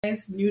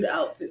Nice nude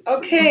outfits.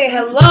 Okay,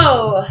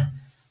 hello.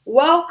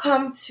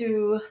 Welcome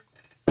to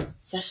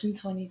session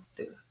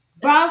 22.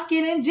 Brown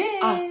skin and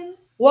gin.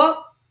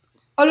 What?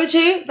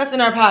 Oluchi, that's in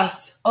our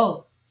past.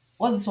 Oh,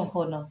 what's this one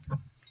called now?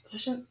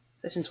 Session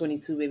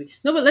 22, baby.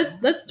 No, but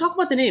let's talk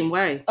about the name.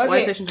 Why? Okay.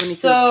 Why Section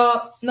 22?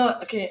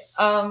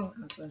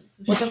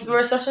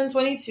 We're session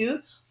 22.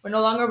 We're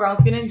no longer brown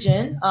skin and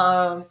gin.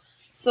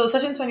 So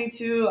session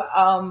 22,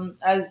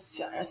 as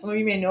some of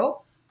you may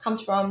know, comes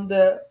from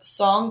the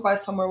song by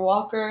Summer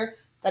Walker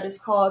that is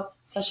called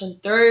Session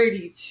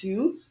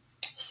 32.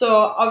 So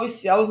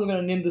obviously, I wasn't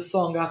gonna name the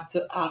song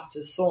after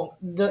song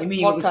the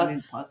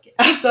podcast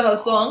after her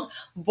song,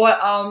 but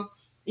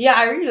yeah,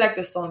 I really like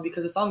the song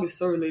because the song is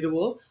so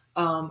relatable.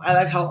 I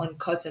like how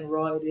uncut and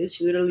raw it is.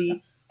 She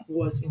literally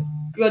was in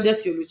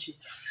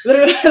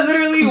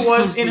literally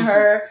was in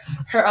her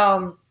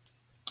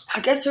I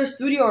guess her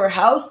studio or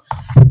house,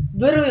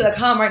 literally like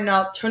how I'm right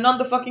now, turned on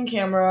the fucking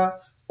camera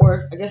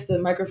or I guess the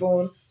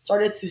microphone,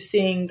 started to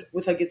sing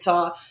with a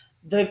guitar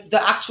the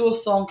actual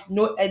song,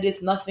 no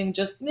edits, nothing,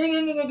 just and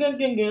then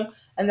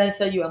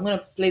said, I'm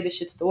gonna play this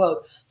shit to the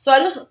world. So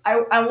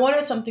I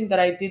wanted something that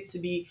I did to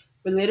be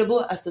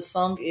relatable as the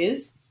song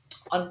is,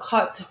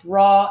 uncut,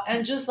 raw,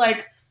 and just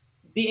like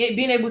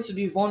being able to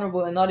be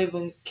vulnerable and not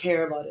even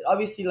care about it.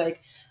 Obviously,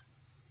 like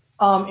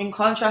in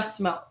contrast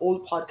to my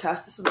old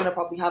podcast, this is gonna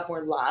probably have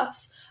more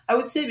laughs, I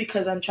would say,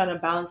 because I'm trying to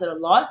balance it a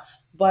lot,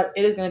 but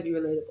it is gonna be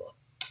relatable.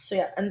 So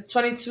yeah, and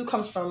 22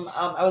 comes from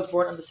I was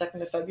born on the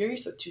 2nd of February,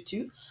 so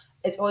 22.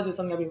 It's always been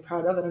something I've been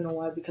proud of. I don't know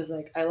why, because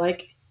like I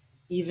like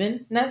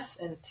evenness,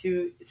 and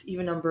 2, it's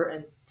even number,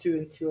 and 2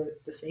 and 2 are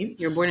the same.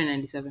 You're born in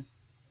 97.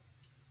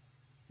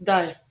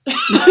 Die.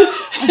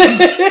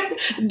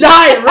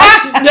 Die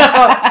right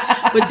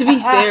now. But to be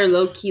fair,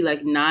 low key,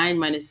 like 9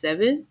 minus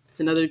 7,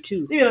 it's another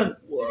 2. You know,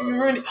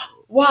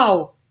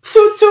 wow.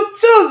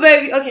 2,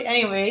 baby. Okay,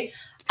 anyway,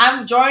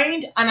 I'm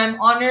joined and I'm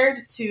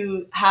honored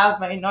to have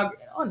my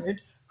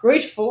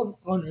grateful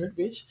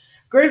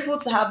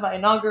to have my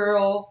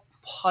inaugural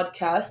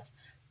podcast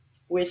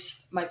with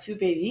my 2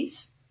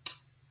 babies.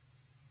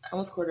 I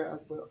almost called her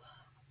as well.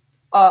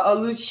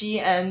 Oluchi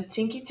and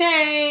Tinky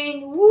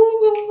Tang.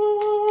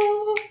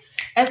 Woo!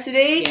 And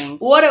today,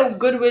 what a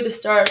good way to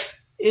start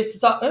is to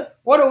talk.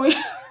 What a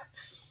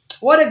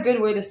good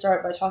way to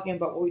start by talking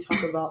about what we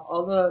talk about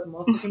all the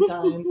motherfucking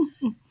time: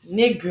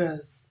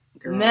 niggas,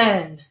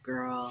 men,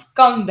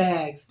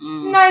 scumbags,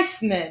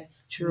 nice men,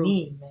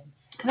 mean men.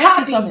 Can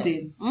I say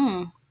something?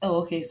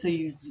 Oh, okay. So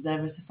you've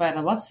diversified.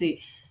 I'm about to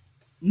say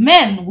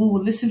men who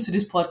will listen to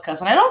this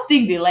podcast, and I don't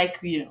think they like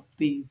being.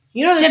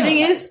 You know, the thing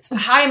is,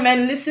 hi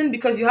men, listen,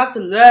 because you have to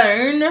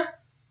learn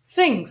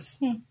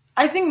things.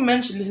 I think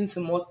men should listen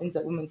to more things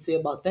that women say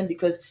about them,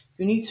 because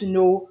you need to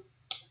know,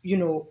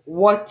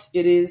 what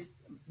it is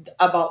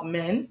about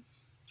men,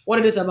 what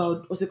it is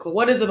about,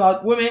 what is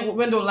about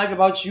women don't like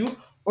about you,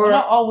 or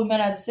not all women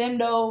are the same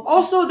though.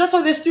 Also, that's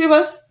why there's 3 of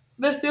us.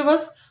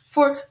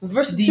 For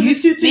versatility. Do you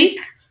speak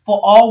for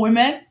all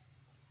women?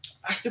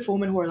 I speak for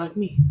women who are like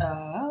me.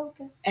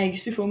 Okay. And you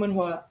speak for women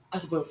who are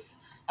us both.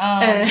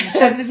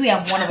 Technically,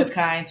 I'm one of a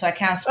kind, so I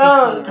can't speak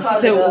for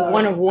you. So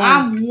one of one.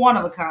 I'm one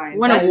of a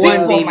kind. One so of I speak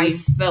one, for baby.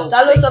 myself.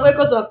 Before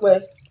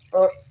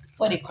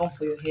they come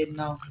for your head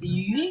now.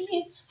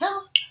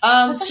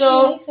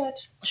 So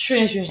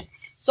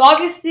So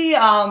obviously,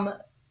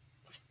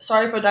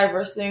 sorry for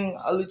diversing.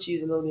 Oluchi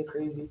is a little bit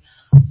crazy.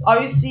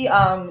 Obviously,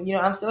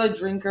 I'm still a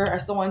drinker. I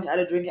still want to add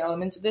a drinking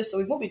element to this, so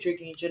we won't be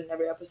drinking gin in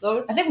every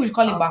episode. I think we should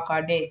call it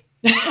Bacardi.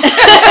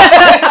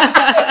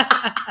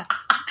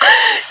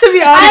 To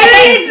be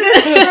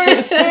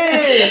honest,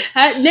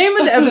 name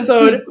of the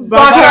episode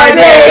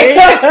Bacardi.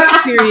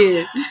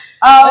 Period.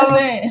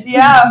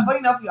 Yeah, funny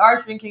enough, we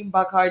are drinking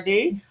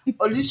Bacardi.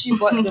 Oluchi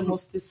bought the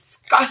most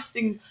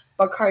disgusting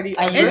Bacardi.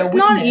 It's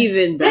not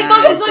even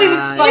that. It's not even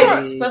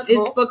spiced.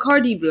 It's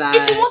Bacardi Black.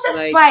 If you want a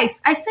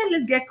spice, I said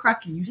let's get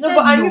cracking. You said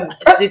no.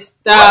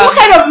 Sister. What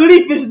kind of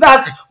leap is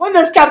that? When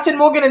there's Captain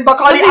Morgan and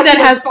Bacardi that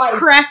has spice?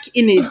 Crack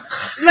in it.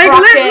 Like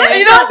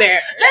let's start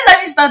there. Let's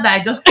actually start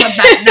that. I just cut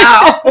that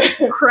now.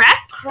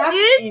 Crack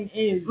in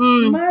it.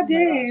 My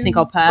days. I think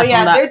I'll pass on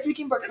that. They're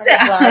drinking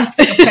Bacardi Black.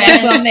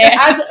 Pass on there.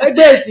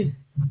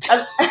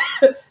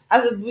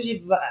 As a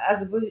bougie, I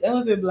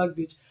don't say black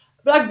bitch.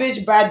 Black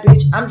bitch, bad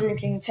bitch. I'm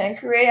drinking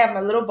Tanqueray. I have my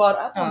little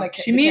bottle.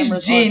 She means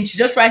gin. She's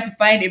just trying to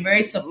find a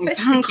very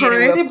sophisticated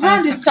word. The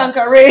brand is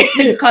Tanqueray.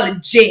 They call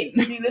it gin.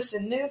 See,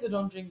 listen, niggas who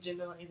don't drink gin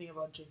don't know anything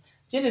about gin.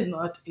 Gin is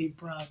not a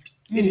brand.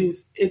 It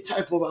is a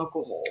type of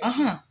alcohol.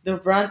 The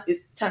brand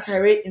is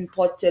Tanqueray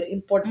imported.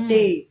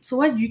 So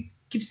why do you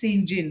keep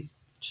saying gin?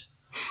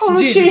 Oh,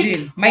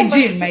 gin. My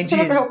gin.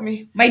 Help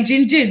me. My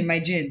gin.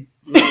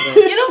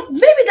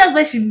 Maybe that's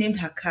why she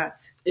named her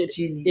cat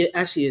Ginny. It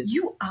actually is.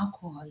 You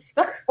alcoholic.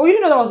 You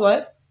didn't know that was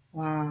what?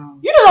 Wow.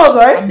 You know that was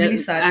what? I'm really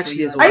sad actually for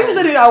you. is. I even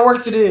said it at work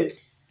today.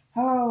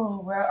 Oh,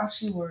 we're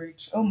actually worried.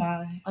 Oh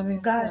my. I mean,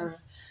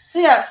 guys.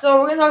 So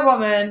we're gonna talk about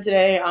men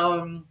today.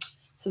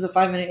 This is a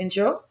 5-minute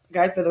intro,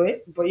 guys, by the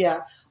way. But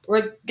yeah,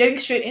 we're getting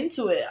straight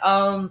into it.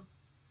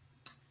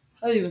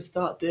 How do you even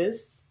start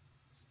this?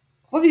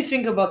 What do you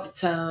think about the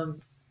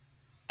term?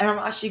 And I'm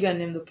actually gonna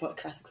name the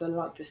podcast because I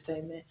like this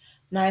time, man.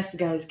 Nice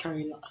guys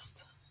carry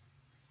last.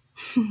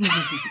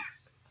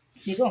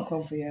 You're gonna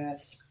come for your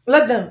ass.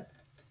 Let them.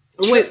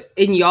 Wait,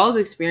 in y'all's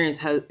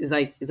experience, is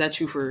that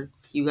true for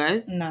you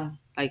guys? No.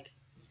 Like,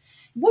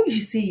 What you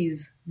say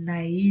is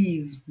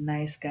naive,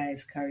 nice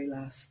guys carry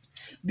last.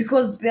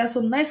 Because there are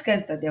some nice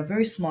guys that they're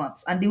very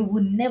smart and they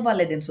will never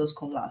let themselves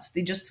come last.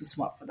 They're just too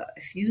smart for that.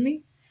 Excuse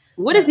me?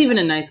 what is even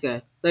a nice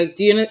guy? Like,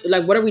 do you know?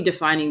 Like, what are we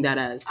defining that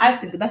as?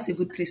 That's a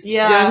good place to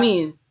Yeah. Do you know what I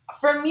mean?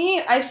 For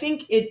me, I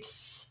think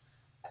it's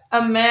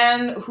a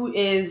man who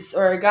is,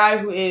 or a guy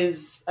who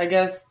is, I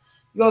guess,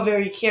 you're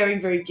very caring,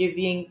 very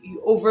giving.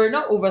 You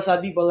not over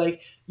sabi, but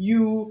like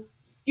you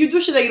do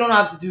shit that you don't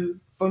have to do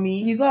for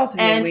me. You go out of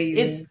your And way. You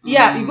it's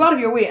mean. you go out of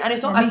your way, and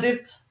it's not For as me.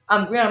 if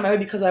I'm going out of my way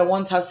because I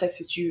want to have sex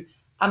with you.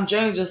 I'm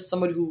generally just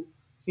somebody who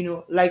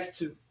likes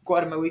to go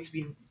out of my way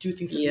to do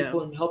things for Yeah.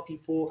 people and help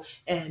people,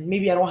 and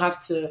maybe I don't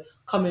have to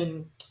come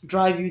and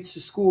drive you to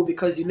school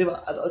because you live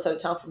at the other side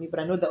of town for me. But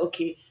I know that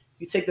okay,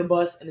 you take the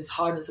bus and it's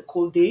hard and it's a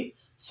cold day,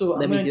 so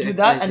Let I'm me gonna do do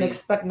that and XYZ.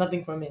 expect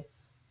nothing from it.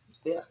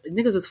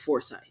 Niggas with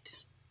foresight.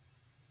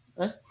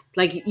 Huh?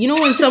 Like, you know,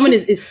 when someone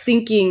is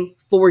thinking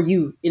for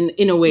you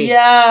in a way.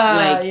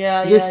 Yeah, Like,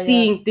 yeah, you're yeah,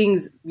 seeing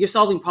things, you're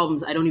solving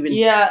problems I don't even.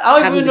 Yeah, I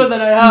don't even haven't know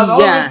that I have. I don't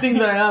yeah. even think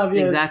that I have.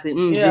 Yes. Exactly.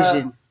 Yeah.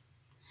 Vision.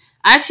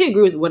 I actually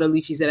agree with what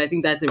Alicia said. I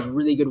think that's a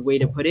really good way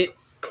to put it.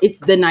 It's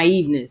the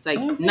naiveness. Like,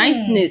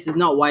 niceness is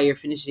not why you're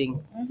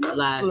finishing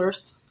last.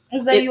 First.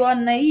 Is that you are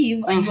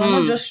naive and you are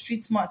not Mhm. just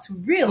street smart to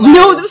realize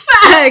No, the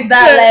fact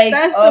that, like,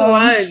 that's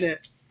the one.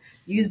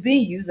 you're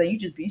being used and you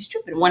just being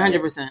stupid.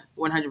 100%.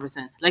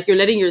 100%. Like, you're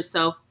letting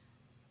yourself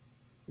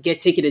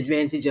get taken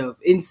advantage of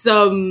in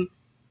some.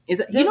 You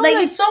know, like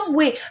like, in some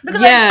way.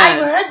 Because Yeah.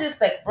 like, I heard this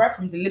like right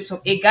from the lips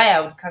of a guy I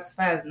would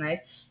classify as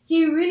nice.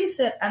 He really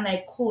said, and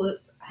I quote,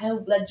 I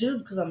would like just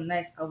because I'm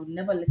nice, I would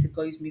never let a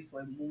girl use me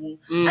for a moo.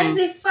 And it's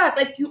a fact.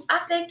 Like you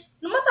act like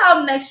no matter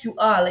how nice you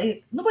are,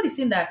 like nobody's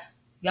saying that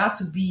you have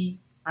to be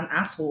an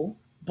asshole,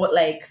 but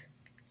like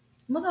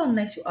no matter how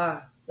nice you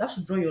are, you have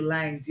to draw your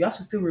lines. You have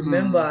to still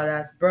remember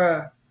that,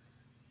 bruh,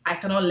 I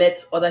cannot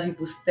let other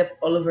people step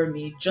all over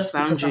me just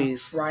because I'm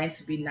Boundaries. trying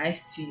to be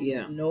nice to you.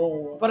 Yeah.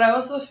 No. But I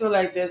also feel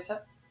like there's.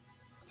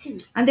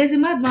 And there's a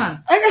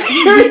madman. They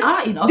They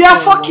are in are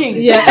fucking.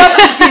 Yeah.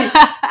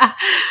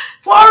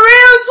 For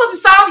real, that's what it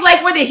sounds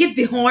like when they hit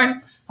the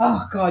horn.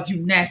 Oh God,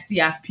 you nasty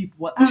ass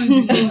people! I'm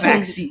in the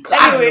backseat. So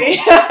Anyway,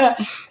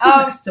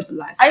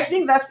 civilized. I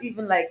think that's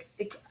even like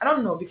I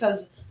don't know,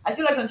 because I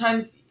feel like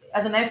sometimes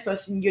as a nice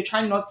person you're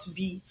trying not to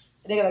be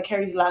the nigga that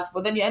carries last,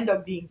 but then you end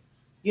up being,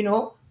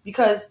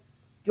 because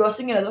you're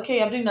thinking as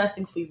okay, I'm doing nice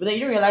things for you, but then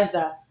you don't realize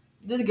that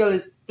this girl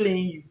is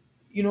playing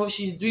you.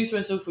 She's doing so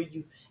and so for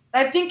you.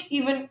 And I think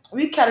even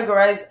we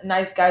categorize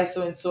nice guys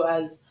so and so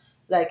as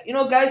like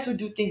guys who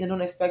do things and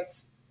don't expect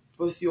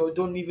pussy or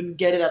don't even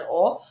get it at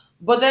all.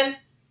 But then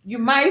you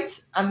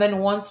might, and then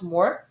once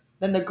more,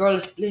 then the girl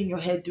is playing your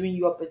head, doing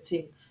you up a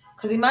thing.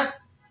 Because imagine.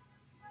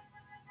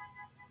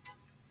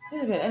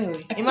 This is good.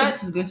 Anyway, I think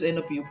this is going to end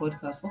up in your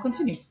podcast, but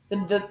continue.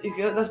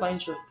 That's my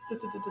intro.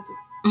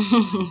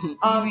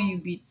 Giving you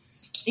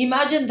beats.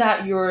 Imagine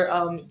that you're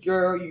with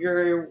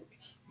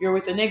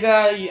a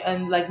nigga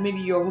and like maybe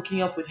you're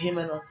hooking up with him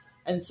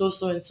and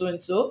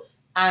so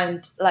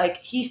and like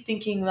he's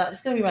thinking that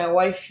it's gonna be my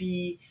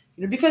wifey,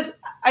 because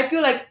I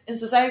feel like in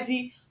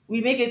society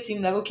we make it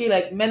seem like okay,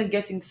 like men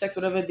getting sex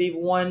whatever they've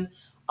won,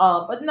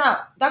 but nah,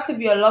 that could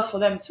be a lot for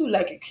them too.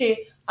 Like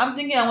okay, I'm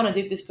thinking I want to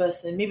date this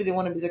person, maybe they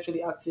want to be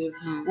sexually active,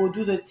 we'll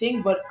do the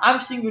thing, but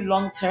I'm seeing you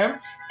long term,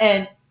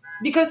 and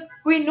because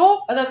we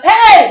know, and then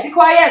hey, be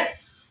quiet.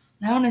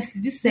 Now,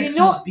 honestly, this sex We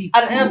know must be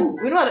at the good.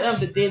 we know at the end of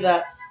the day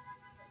that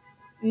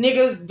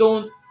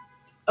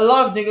a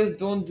lot of niggas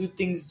don't do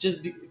things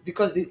just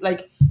because they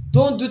like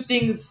don't do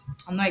things.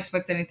 I'm not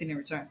expecting anything in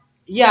return.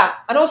 Yeah,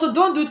 and also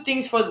don't do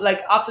things for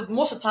like after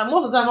most of the time,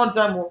 not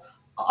time or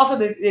after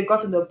they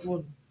got in the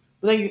poon,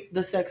 but then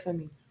the sex. I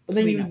mean, but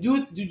then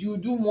you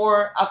do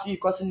more after you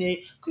gotten it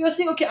because you're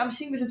saying okay, I'm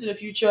seeing this into the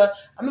future.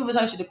 I'm even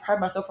trying to deprive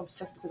myself from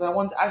sex because I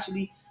want to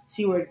actually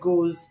see where it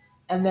goes.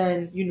 And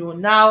then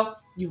now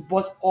you've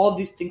bought all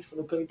these things for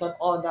the girl, you've done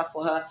all that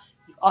for her.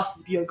 You've asked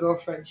to be your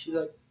girlfriend. She's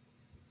like,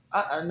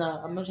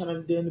 nah, I'm not trying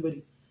to date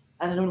anybody,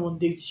 and I don't want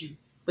to date you.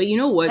 But you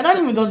know what? And I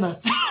haven't even done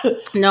that.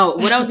 No,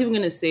 what I was even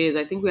gonna say is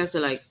I think we have to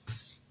like,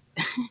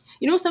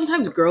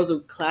 sometimes girls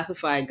will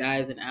classify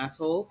guys an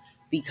asshole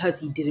because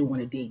he didn't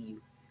want to date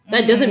you.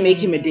 That doesn't make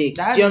him a dick.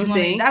 Do you know what I'm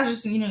saying? That's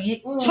just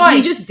choice.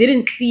 He just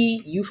didn't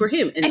see you for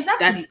him, and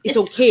exactly. It's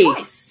okay.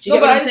 Choice. Do you No,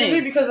 get but what I I'm saying?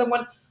 disagree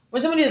because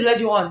when somebody has led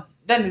you on,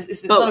 then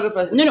it's not a good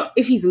person. No,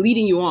 if he's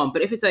leading you on,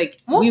 but if it's like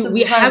Most of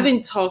we the time-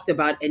 haven't talked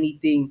about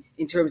anything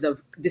in terms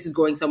of this is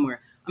going somewhere.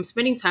 I'm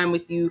spending time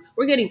with you.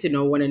 We're getting to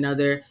know one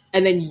another,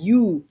 and then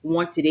you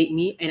want to date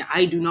me, and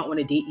I do not want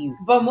to date you.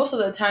 But most of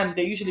the time,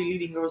 they're usually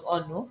leading girls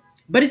on, no?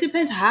 But it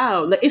depends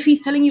how. Like if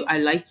he's telling you I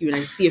like you and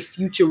I see a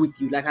future with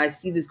you, like I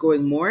see this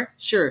going more,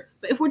 sure.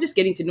 But if we're just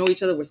getting to know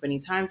each other, we're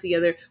spending time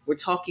together, we're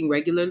talking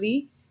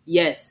regularly,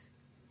 yes,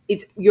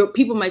 it's your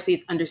people might say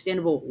it's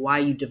understandable why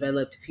you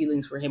developed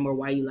feelings for him or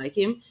why you like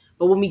him.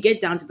 But when we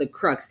get down to the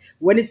crux,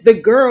 when it's the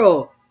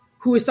girl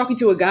who is talking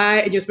to a guy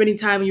and you're spending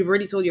time and you've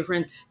already told your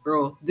friends,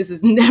 bro, this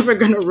is never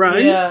gonna run.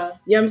 Yeah. You know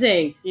what I'm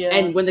saying? Yeah.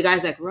 And when the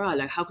guy's like, raw,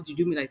 like, how could you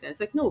do me like that? It's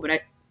like, no, but I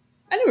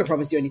never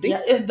promised you anything.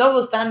 Yeah, it's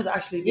double standards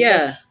actually.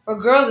 Because Yeah. For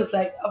girls, it's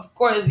like, of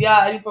course, yeah,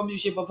 I didn't promise you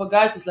shit, but for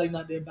guys, it's like,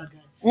 nah, they're a bad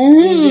guy.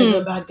 Mm-hmm.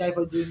 They're a bad guy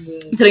for doing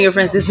this. I'm telling your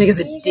friends, this nigga's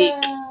a dick.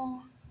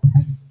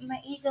 My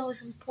ego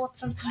is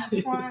important to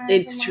my friends.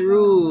 It's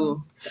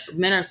true.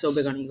 Men are so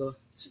big on ego.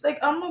 So, like,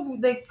 I'm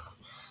not like,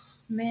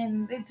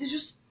 man.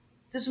 There's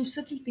some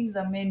certain things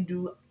that men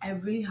do. I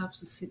really have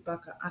to sit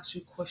back and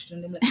actually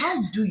question them. Like,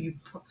 how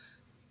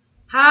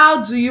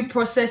do you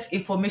process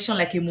information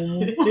like a mumu?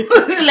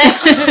 Like,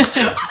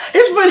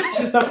 It's funny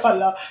shit up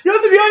Allah. You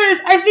know, to be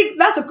honest, I think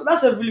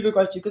that's a really good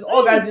question because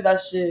all guys do that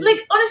shit.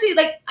 like honestly,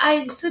 like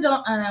I sit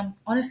down and I'm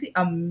honestly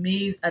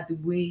amazed at the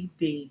way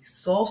they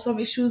solve some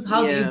issues.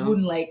 How they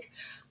even like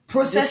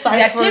process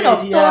their Decipher chain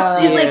of it,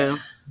 thoughts. yeah. It's like Yeah.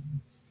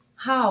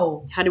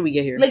 how How did we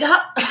get here? like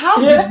how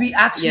did we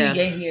actually Yeah.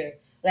 get here?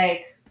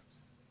 Like,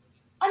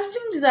 I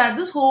think that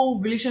this whole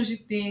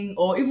relationship thing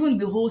or even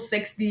the whole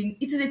sex thing,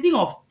 it is a thing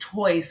of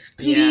choice.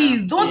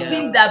 Please don't Yeah.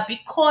 think that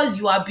because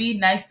you are being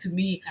nice to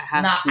me, I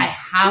have now to. I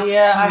have to.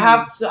 I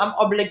have to. I'm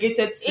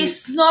obligated to.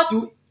 It's not.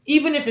 do,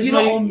 even if it's You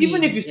not, know me.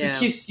 even if it's Yeah. to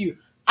kiss you.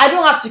 I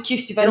don't have to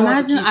kiss you if I don't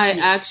want to Imagine kiss I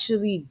you.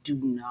 actually do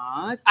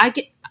not. I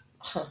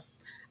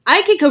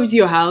can come to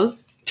your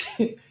house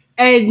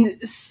and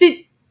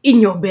sit in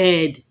your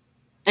bed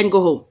and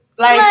go home.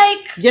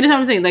 like Do you understand what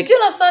I'm saying? Like, do you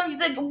understand?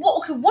 Like,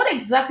 what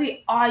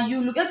exactly are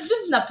you looking at? This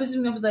is that pisses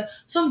me off. Like,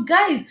 some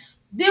guys,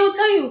 they will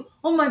tell you,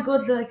 oh my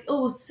god, like,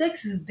 oh,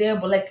 sex is there,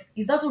 but like,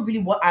 is that not really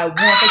what I want?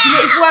 Like, you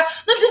know, if we're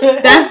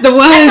that's the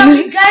I can one.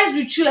 be guys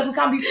with you, like we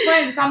can be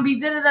friends, we can be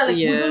da. Like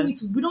Yeah.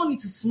 we don't need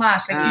to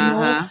smash. Like, you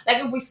know, Uh-huh. like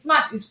if we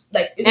smash, it's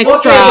like it's Extra,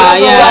 okay,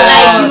 but yeah.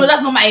 like, you know,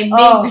 that's not my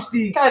main this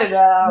thing. Cut it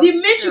out. The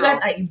minute you guys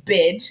are in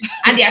bed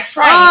and they are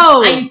trying,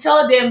 Oh. and you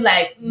tell them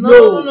like,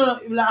 No.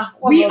 Like,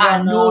 what's we all are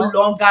that no now?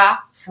 longer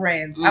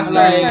friends. I'm Mhm.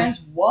 sorry, Like- friends.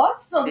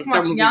 What? So They much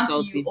start moving yarn to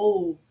salty. you.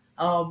 Oh,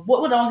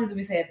 what I wanted to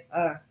be said.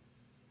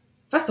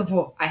 First of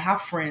all, I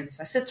have friends.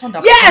 I said turn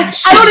that.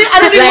 Yes, fucking I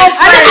don't shit. need more Like,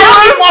 friends. I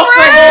don't need more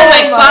friends for Oh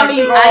my my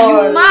family. Are you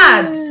God.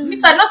 mad? Me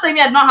too. I'm not saying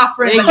I don't have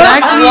friends. Like,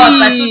 Exactly. I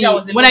told you I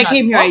was When I alone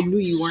came at here, I first. knew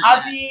you weren't.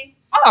 Abby,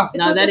 Ah,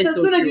 No, that is as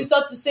so soon as true. you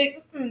start to say,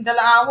 they're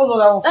like, what's all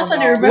that one That's for what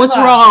they now?" remember. What's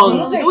wrong?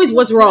 Okay. It's always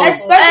what's wrong.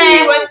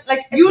 Especially when,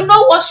 like, you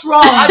know what's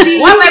wrong. Abby,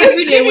 Why am I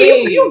giving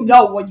away? You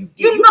know what you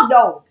did. You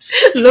know.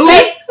 Louis,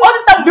 Like, all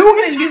this time Louis-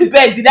 we sit in this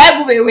bed, did I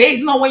move away?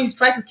 It's not when you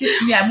try to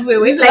kiss me, I move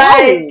away. It's like,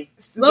 Like,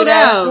 slow stupid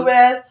ass, down. stupid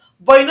ass.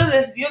 But you know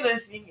the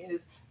thing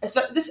is,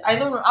 this I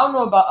don't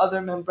know about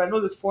other men, but I know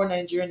this for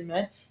Nigerian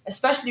men,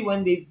 especially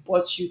when they've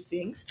bought you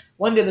things,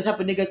 when they're the type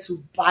of nigga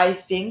to buy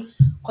things.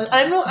 Cause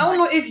I don't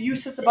know if you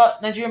said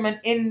about Nigerian men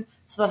in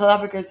South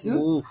Africa too.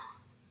 Ooh.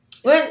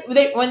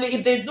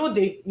 If they know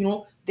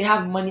they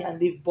have money and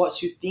they've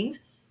bought you things,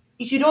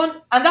 if you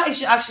don't, and that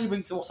actually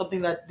brings to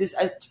something that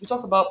we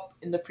talked about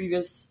in the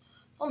previous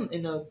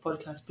in a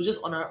podcast, but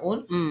just on our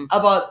own,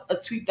 about a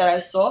tweet that I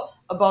saw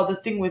about the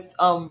thing with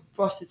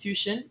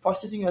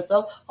prostituting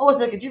yourself. What was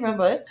that? Do you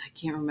remember it? I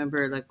can't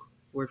remember like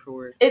word for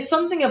word. It's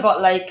something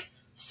about like,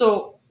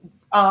 so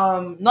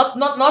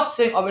not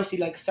saying obviously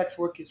like sex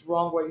work is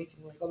wrong or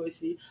anything. Like,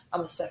 obviously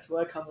I'm a sex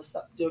worker,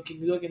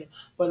 joking,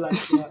 but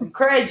like, you know,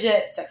 encourage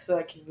it, sex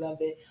working, love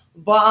it.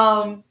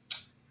 But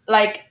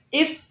like,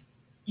 if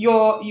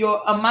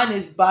your a man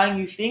is buying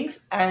you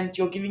things and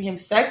you're giving him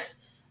sex,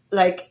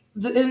 like,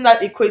 isn't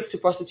that equates to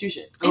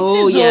prostitution? It is,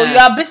 so you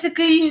are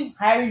basically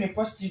hiring a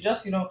prostitute,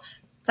 just, you know,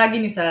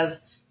 tagging it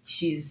as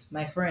she's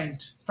my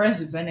friends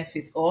with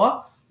benefits,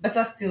 or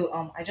better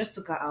still, I just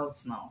took her out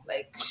now.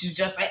 Like, she's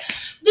just like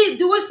they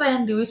always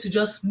find the way to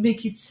just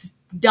make it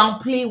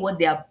downplay what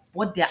they're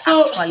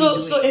actually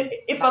doing. So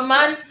if a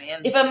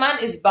man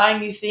is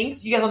buying you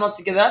things, you guys are not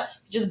together,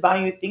 just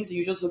buying you things and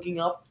you're just hooking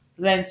up,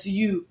 then to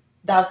you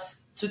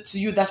that's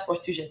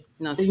prostitution.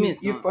 No, So to me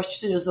it's you've not.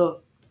 prostituted yourself.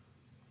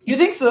 You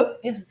think so?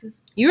 Yes, it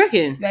is. You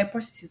reckon? You're a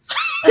prostitute.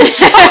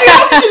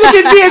 How could you look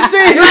at me and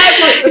say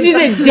She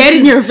said dead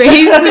in your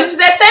face. This is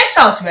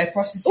essentials. You're a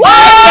prostitute.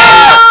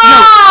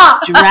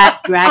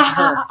 Drag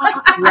her.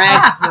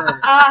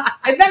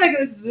 and then I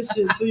get into this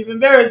shit, so you've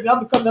embarrassed me. I'll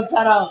become the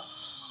pattern.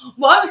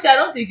 Well, obviously, I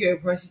don't think you're a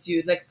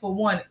prostitute. Like, for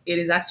one, it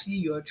is actually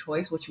your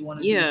choice what you want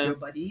to do Yeah. with your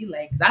body.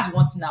 Like, that's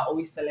one thing I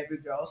always tell every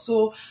girl.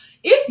 So,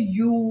 if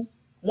you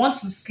want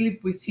to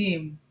sleep with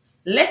him,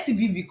 let it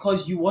be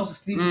because you want to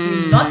sleep with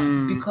him,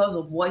 not because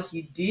of what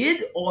he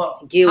did or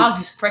Guilt. how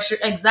his pressure.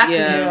 Exactly.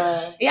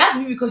 Yeah. It has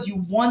to be because you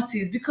want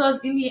it. Because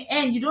in the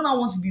end, you do not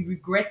want to be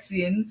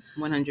regretting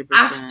 100%.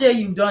 after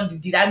you've done the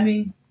deed. I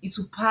mean, it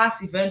will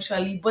pass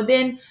eventually, but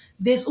then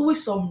there's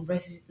always some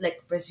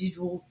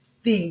residual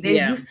thing.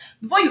 There's this,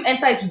 before you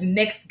enter it with the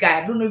next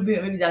guy. I don't know,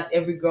 maybe that's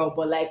every girl,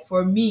 but like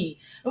for me,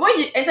 before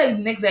you enter with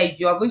the next guy,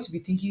 you are going to be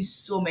thinking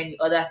so many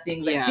other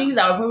things, like things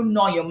that were probably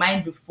not on your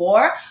mind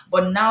before,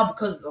 but now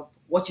because of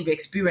what you've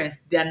experienced,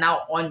 they're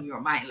now on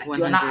your mind. Like, you're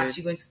not 100.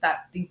 actually going to start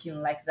thinking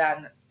like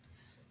that.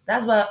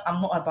 That's why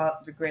I'm not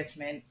about regrets,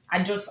 man.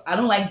 I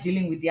don't like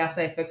dealing with the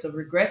after effects of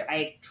regrets.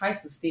 I try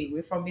to stay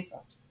away from it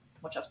as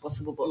much as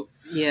possible, but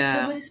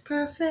Yeah. nobody's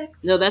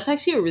perfect. No, that's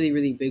actually a really,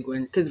 really big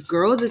one. Because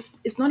girls,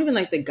 it's not even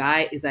like the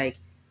guy is like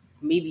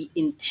maybe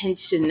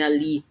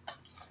intentionally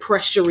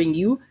pressuring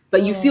you,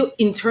 but you feel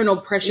internal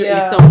pressure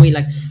in some way.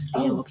 Like,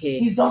 damn, okay.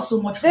 He's done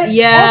so much for They- me.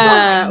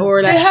 Yeah, also,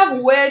 or they like, have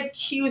weird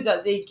cues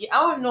that they get.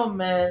 I don't know,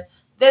 man.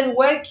 There's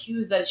weird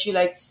cues that you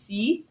like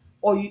see,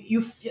 or a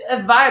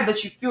vibe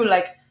that you feel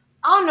like.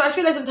 I don't know. I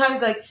feel like sometimes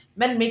like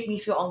men make me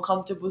feel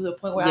uncomfortable to the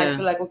point where I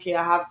feel like, okay,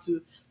 I have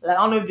to. Like,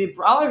 I don't know if they.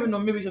 I don't even know.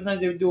 Maybe sometimes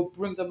they'll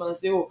bring someone and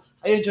say, "Oh,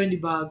 are you enjoying the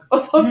bag?" or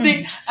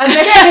something. And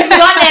then, Yeah, to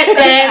be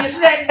honest, it's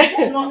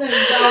like nonsense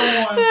with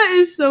that one. that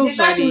is so They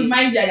try to funny.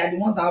 remind you that they're the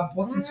ones that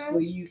bought it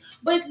for you.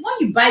 But when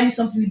you buy me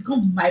something, it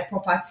becomes my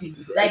property.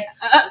 Like,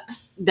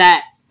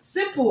 That.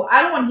 simple.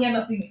 I don't want to hear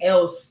nothing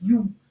else.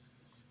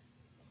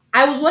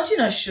 I was watching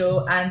a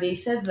show and they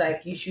said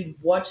like you should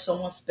watch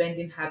someone's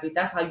spending habit.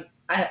 That's how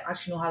I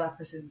actually know how that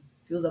person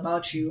feels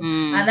about you,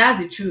 and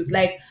that's the truth.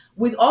 Like,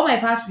 with all my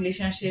past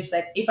relationships,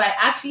 like, if I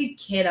actually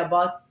cared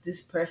about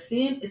this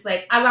person, it's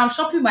like as I'm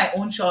shopping my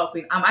own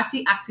shopping, I'm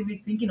actually actively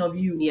thinking of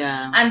you.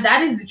 Yeah. And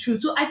that is the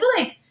truth. So I feel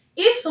like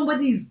if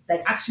somebody is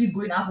like actually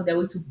going out of their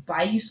way to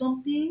buy you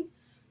something,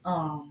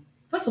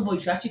 first of all, you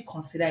should actually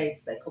consider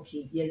it like,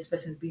 okay, yeah, this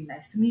person is being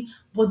nice to me,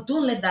 but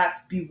don't let that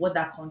be what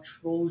that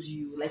controls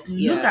you. Like,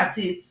 look at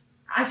it,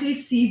 actually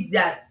see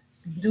that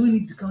doing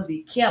it because they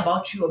care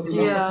about you or they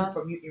want something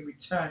from you in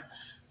return.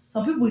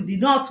 Some people, they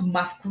know how to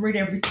masquerade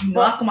everything.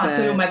 I'll come and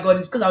tell you, oh my God,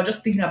 it's because I was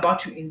just thinking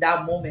about you in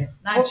that moment.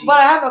 but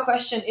I have a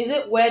question. Is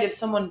it weird if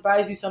someone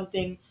buys you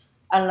something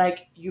and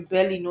like you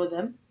barely know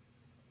them?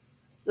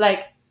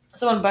 Like,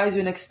 someone buys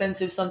you an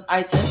expensive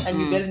item and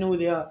you barely know who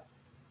they are.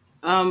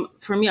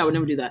 For me, I would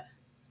never do that.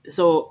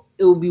 So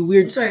it would be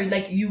weird. Sorry,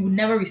 like, you would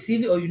never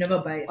receive it or you never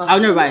buy it? I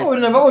would never buy it. I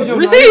would never Receive it.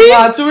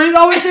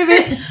 receive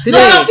it. Today.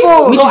 No,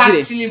 people Me don't too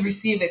today. actually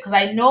receive it because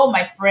I know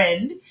my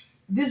friend,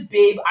 this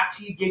babe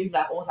actually gave him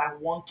like almost like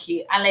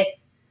 1K, and like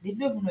they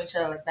don't even know each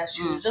other like that.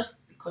 She was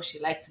just because she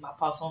liked him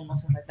apart, some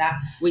nonsense like that.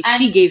 Wait, And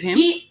she gave him?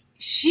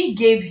 She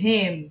gave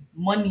him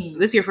money.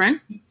 This your friend?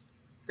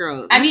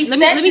 Girl, And he let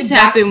sent me it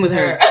tap back in to with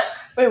her.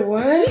 Wait,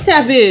 what? Let me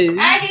tap in.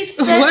 And he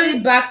sent What?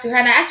 it back to her,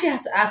 and I actually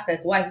had to ask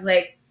like why. He's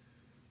like,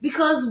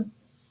 because.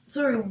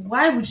 Sorry,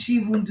 why would she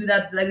even do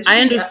that? Like, I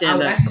understand I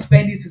would that. actually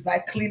spend it with my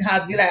clean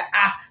heart. Be like,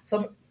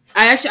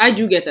 I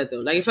do get that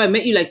though. Like, if I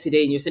met you like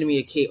today and you're sending me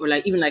a cake, or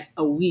like even like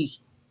a week,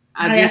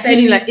 I'd And be I said,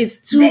 feeling like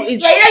it's too. yeah,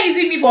 It's you're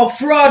using me for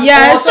fraud.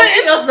 Yeah, or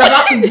something else is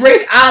about to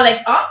break out.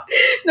 Like,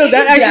 no, that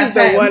It's actually is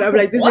their the time. one. I'm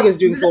like, this What? nigga's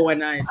doing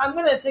 419. I'm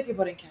gonna take it,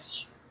 but in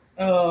cash.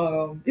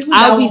 Even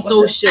I'll that be one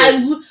so person-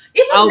 shook.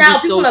 Even I'll now, be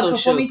people so, are so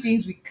performing shook.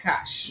 things with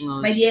cash. No,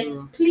 My it's dear,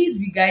 true. please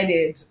be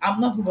guided. I'm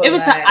not gonna If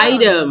it's an lie.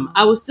 item,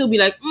 I would still be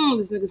like,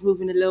 this nigga's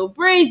moving a little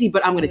brazy,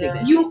 but I'm gonna take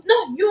that. You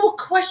will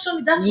question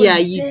it. That's Yeah,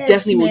 what you it is,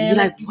 definitely would. man. You're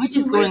like, what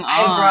you is raise going on?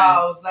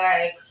 eyebrows,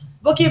 like,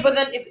 Okay, but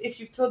then if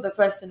you've told the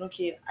person,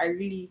 okay, I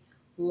really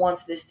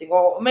want this thing,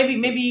 or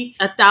maybe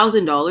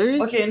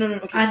 $1,000. okay, no,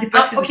 okay, and the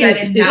person okay,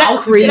 decided it's now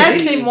crazy. to get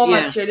let's it. say more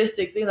Yeah.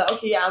 materialistic things like,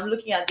 okay, yeah, I'm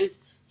looking at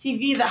this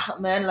TV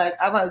that, man, like,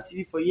 I've had a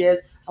TV for years.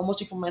 I'm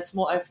watching from my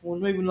small iPhone,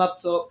 not even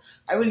laptop.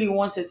 I really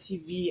want a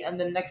TV, and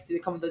then next day they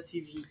come with the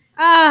TV.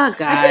 Guys.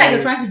 I feel like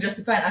you're trying to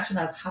justify an action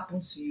that's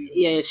happened to you.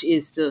 Yeah, she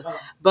is still. Oh.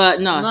 But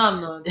no. No,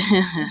 I'm not.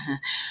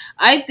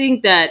 I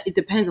think that it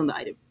depends on the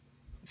item.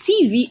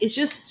 TV is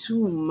just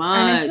too And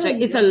I much. feel Like,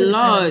 like it's a it's also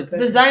lot. dependent on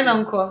the Design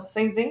encore,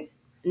 same thing.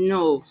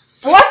 No.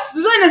 What?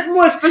 Design is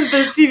more expensive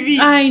than TV.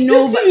 I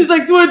know, This but- TV is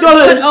like But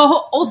 $200.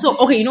 also,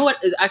 okay, you know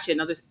what is actually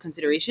another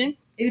consideration?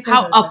 It depends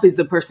How on the up person. is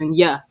the person?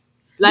 Yeah.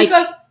 Like,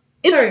 because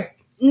sorry.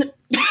 yes.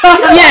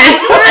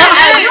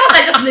 You know what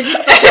I just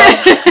legit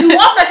thought of? The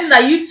one person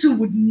that you two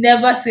would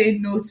never say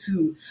no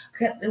to.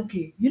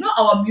 Okay, you know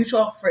our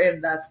mutual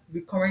friend that we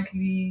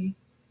currently,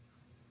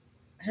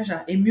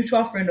 a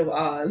mutual friend of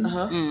ours.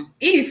 Uh-huh.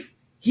 If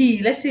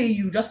he, let's say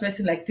you just met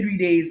him like 3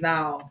 days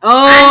now, and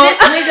Oh,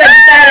 this nigga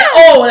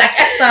decided, like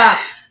Esther,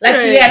 like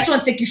Right. today I just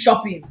want to take you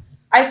shopping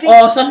I think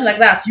or something like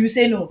that, you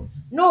say no.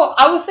 no,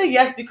 I would say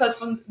yes because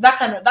from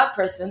that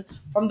person,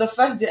 from the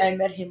first day I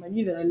met him, I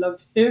knew that I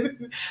loved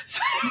him.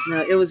 So,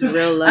 no, it was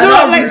real I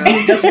love. know like-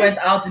 reasoning just went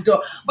out the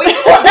door. But you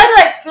see what? That's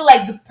why I feel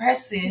like the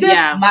person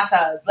Yeah.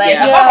 matters. Like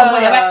Yeah. apart from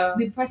whatever,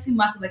 the person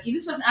matters. Like if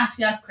this person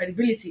actually has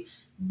credibility,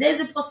 there's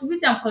a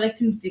possibility I'm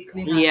collecting the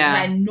clean hands. Yeah.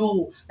 I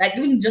know, like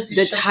even just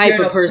The short type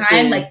period of person.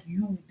 time, like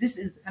you, this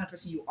is the kind of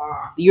person you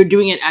are. You're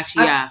doing it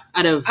actually, As-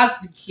 out of As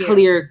to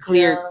care.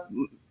 clear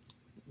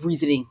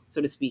reasoning,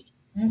 so to speak.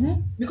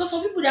 Because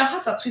some people their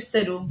hearts are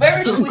twisted.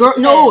 Very Girl,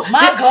 twisted. no.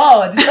 My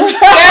God, it's so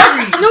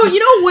scary. No, you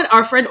know what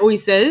our friend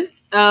always says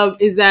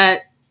is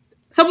that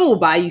someone will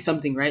buy you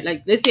something, right?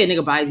 Like, let's say a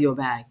nigga buys you a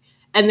bag,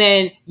 and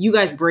then you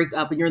guys break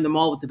up and you're in the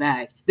mall with the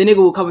bag, the nigga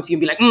will come up to you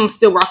and be like,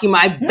 still rocking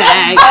my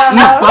bag,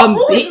 you bum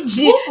bitch.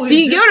 Do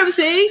you get what I'm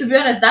saying? To be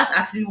honest, that's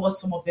actually what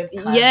some of them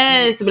can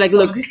Yes, do. be like,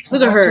 look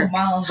at her.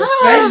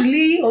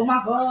 Especially, oh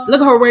my god.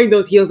 Look at her wearing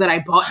those heels that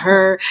I bought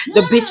her.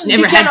 The bitch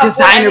never She had can't afford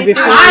designer anything.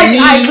 before I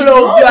me.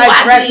 clothes, you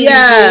like dress.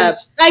 Yeah,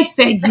 I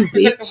said you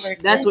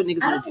bitch. That's what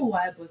niggas I want don't know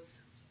why, but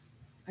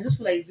I just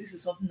feel like this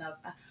is something that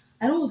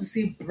I don't want to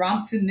say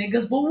Brampton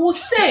niggas, but we'll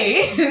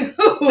say. They're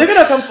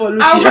gonna come for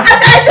Lucci.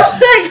 I don't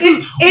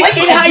think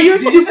In how you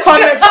just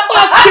comment,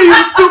 fuck you,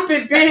 you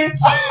stupid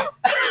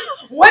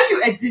bitch. when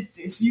you edit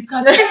this, you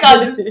can take out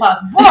this part.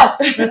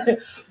 But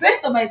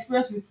based on my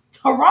experience with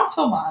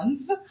Toronto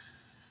mans,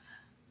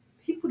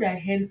 people that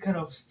hear kind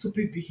of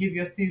stupid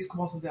behavior things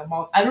come out of their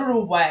mouth. I don't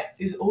know why.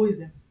 It's always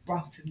the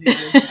Brampton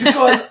niggas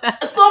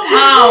because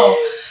somehow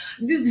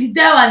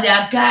them and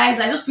their guys,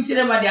 I just picture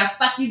them and they're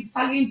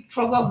sagging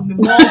trousers in the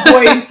mall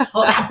going,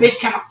 oh, that bitch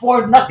can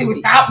afford nothing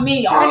without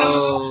me.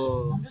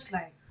 Oh. I'm just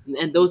like,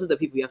 and those are the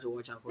people you have to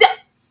watch out for. Yeah.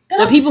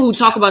 The people who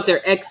talk about their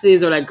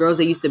exes or like girls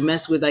they used to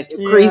mess with like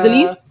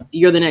crazily,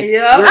 you're the next.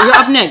 Yeah. You're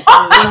up next,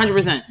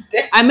 100%.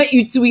 I met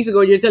you 2 weeks ago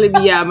and you're telling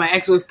me, yeah, my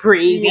ex was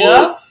crazy.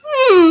 Yeah.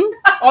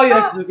 All your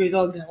exes are crazy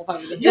all the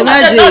time. you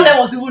imagine that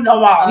was even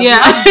normal. Yeah.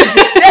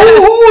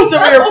 Who's the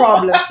real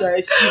problem, sir?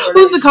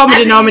 Who's the common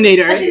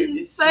denominator?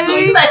 So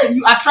it's like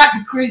you attract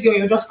the crazy or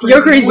you're just crazy.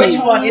 You're crazy. Which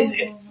one is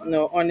it?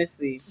 No,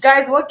 honestly.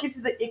 Guys, what gives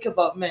you the ick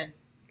about men?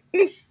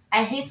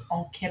 I hate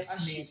unkept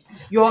men.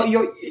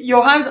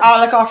 Your hands are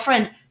like our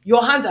friend.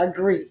 Your hands are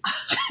great.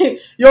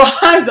 Your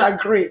hands are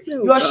great. Oh,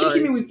 you are God.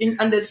 shaking me with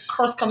and there's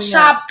cross coming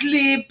Sharp out.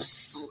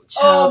 lips.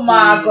 Sharp Oh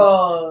my lips.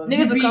 god.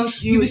 Niggas will come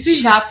to you be with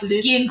seeing sharp the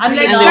lips. skin And peeling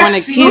they out, wanna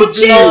seeing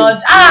kiss blood.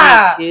 you.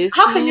 Ah.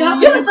 How can you have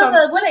Do you to understand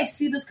that when I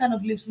see those kind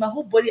of lips, my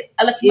whole body,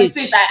 like my Itch.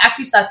 face, I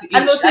actually start to itch.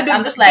 and they'll say, Like,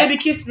 I'm just like, baby,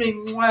 kiss me.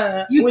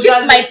 Mwah. you With kiss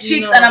that my lip,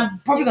 cheeks no. and I'm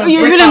probably gonna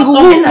You're break gonna out go,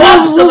 some woo,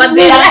 bumps woo, over woo,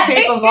 there. Some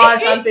tape of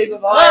ours, some tape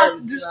of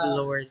ours. Just-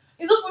 Lord.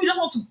 It's just you just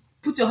want to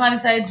put your hand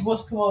inside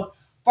what's called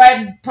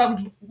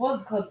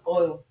what's it called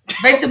oil,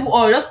 vegetable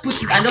oil. Just put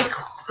it and just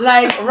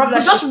Like rub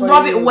that. just shit for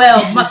rub you. it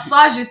well,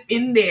 massage it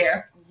in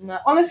there. Nah,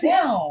 honestly,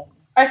 Damn.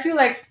 I feel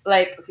like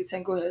okay,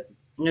 Ten, go ahead.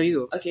 No,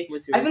 you go. Okay,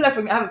 What's your I feel like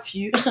for me, I have a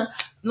few.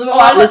 Number Oh,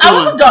 one, listen. I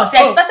wasn't done. See,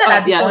 I started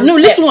at this yeah. one. No,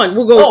 list one.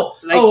 We'll go.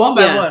 One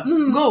by yeah.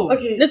 one. Go.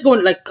 Okay. Let's go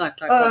like clack.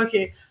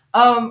 Okay.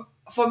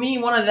 For me,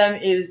 one of them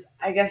is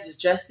I guess is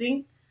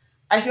dressing.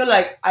 I feel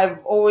like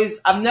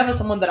I'm never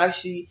someone that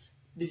actually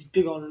is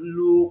big on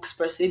looks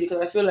per se because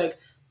I feel like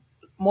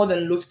more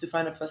than looks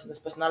define a person's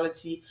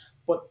personality.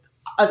 But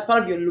as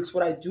part of your looks,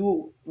 what I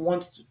do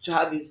want to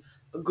have is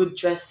a good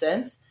dress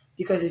sense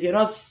because if you're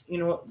not,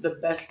 the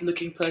best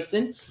looking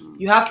person,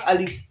 you have to at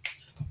least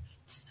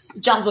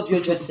jazz up your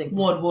dressing.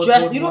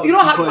 Dress. You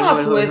don't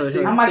have to wear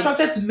suits. I'm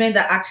attracted to men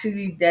that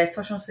actually their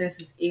fashion sense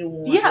is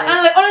A1. Yeah,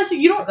 and like honestly,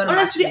 you don't I gotta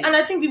honestly, match and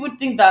I think people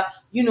think that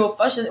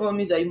fashion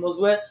means that you must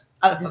wear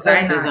a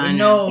designer.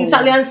 No.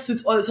 Italian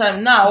suits all the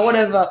time now,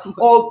 whatever,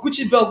 or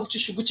Gucci belt, Gucci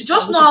shoe, Gucci.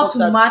 Just Gucci know how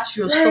boxers. to match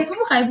your Like- stuff.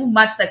 People can even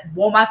match like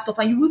Walmart stuff,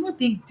 and you even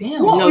think,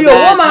 damn. What? No, Yo,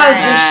 that- Walmart has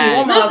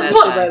that- Gucci. Walmart has that-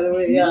 Gucci, by the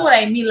way. You Yeah. know what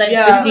I mean? Like,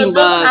 Yeah. it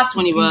doesn't have $15, to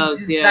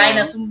 $20, be designer.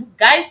 yeah. Some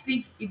guys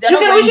think if they're You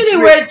not can wearing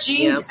usually drip, wear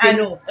jeans Yeah. and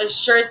No. a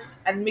shirt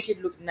and make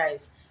it look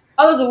nice.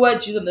 I also wear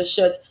jeans on the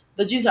shirt.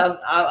 The jeans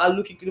are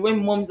looking good. The way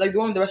mom, like the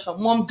one in the restaurant,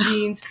 mom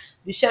jeans.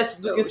 The shirt's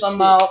looking shit.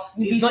 somehow.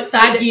 Be It's not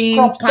sagging,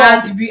 crop top,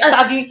 pants be-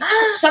 sagging.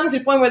 Sagging to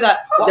the point where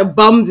that. The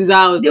bums is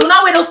out. They will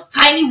not wear those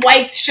tiny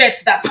white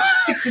shirts that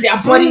stick to their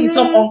body in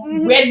some weird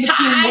looking way.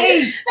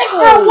 Tight. Like,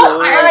 bro,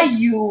 what are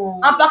you?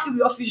 I'm back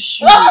with office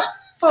shoes.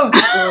 Oh,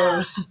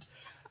 God.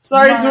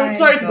 Sorry My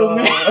to those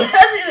men.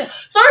 God.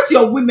 Sorry to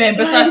your women,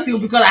 better still,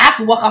 because I have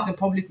to walk out in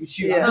public with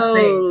you. I'm Yeah. just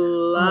saying.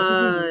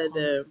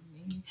 Lord.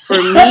 For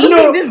For me, me,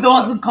 No. this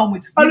doesn't come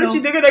with. You know,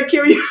 Oluchi, they're gonna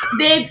kill you.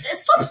 they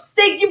stop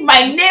staking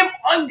my name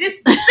on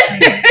this.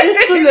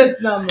 It's too late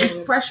now, man. It's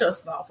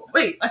precious now.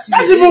 Wait, actually,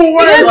 That's even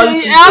worse.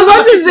 Yes, I was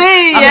about to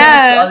say,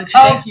 yeah.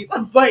 Thank you.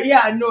 But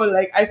yeah, I know,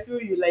 like I feel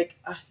you, like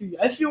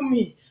I feel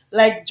me.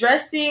 Like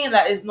dressing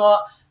that is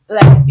not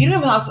like you don't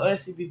even have to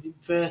honestly be the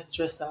best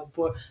dresser.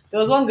 But there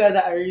was one guy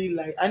that I really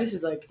liked, and this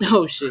is like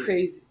Oh shit.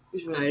 crazy.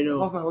 Which one? I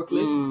know. Off my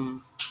workplace.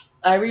 Mm.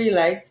 I really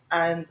liked,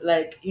 and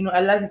like I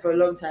liked him for a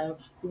long time.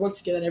 We worked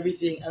together and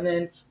everything, and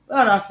then we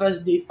went on our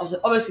first date. I was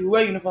like, obviously we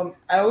wear uniform.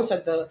 I worked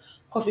at the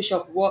coffee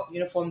shop, wore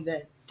uniform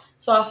then.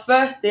 So our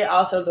first day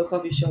outside of the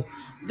coffee shop,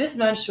 this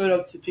man showed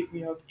up to pick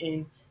me up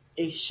in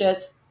a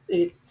shirt,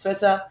 a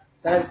sweater,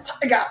 that a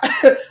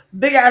tiger,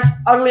 big ass,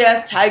 ugly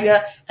ass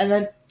tiger, and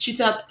then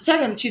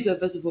tiger and cheetah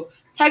first of all,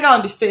 tiger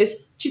on the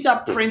face,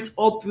 cheetah print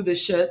all through the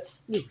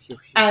shirts,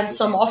 and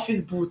some office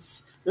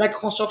boots, like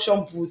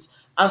construction boots,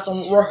 and some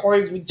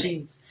horrible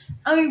jeans.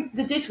 I mean,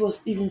 the date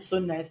was even so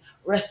nice.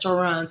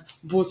 Restaurant,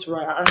 boat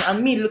ride,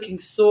 and me looking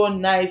so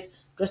nice,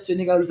 dressed to a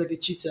nigga who looks like a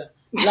cheetah.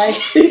 Like,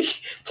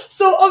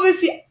 so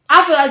obviously,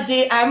 after that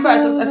day, I remember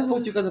I spoke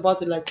to you guys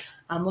about it, like,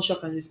 I'm not sure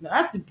can this man.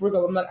 I had to break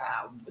up. I'm like,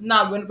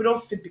 nah, we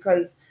don't fit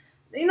because,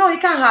 you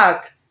can't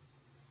hack.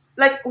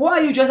 Like, why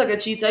are you dressed like a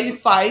cheater? Are you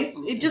five?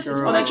 It's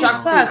Girl. Like, it's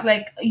unattractive. fact.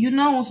 Like, you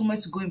now want someone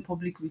to go in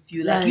public with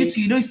you. Like, you Like-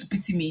 two, you don't used to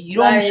pity me. You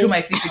don't want me to show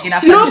my face again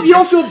after You don't, this. you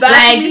don't feel bad.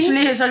 Like, for this me?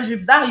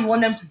 relationship, that you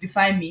want them to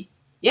define me.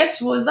 Yes,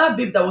 she was that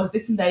babe that was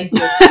dating that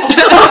idiot.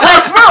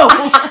 Like,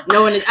 bro.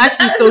 No, and it's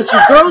actually so true.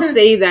 Girls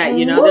say that,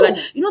 you know, they're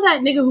like, you know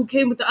that nigga who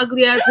came with the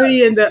ugly ass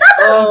hoodie and the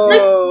Like,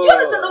 do you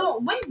understand the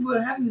when we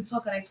were having the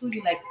talk and I told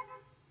you, like,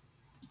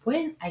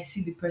 when I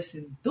see the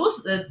person,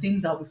 those are the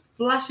things that will be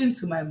flashing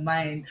to my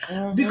mind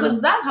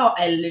because that's how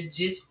I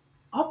legit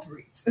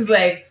operate. It's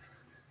like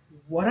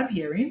what I'm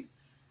hearing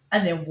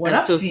and then what I'm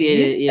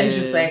Associated, seeing. It's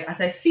just yeah. like as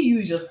I see you,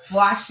 it's just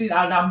flashing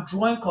and I'm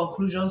drawing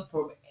conclusions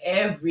from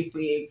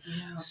everything.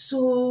 Yeah.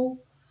 So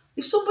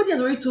if somebody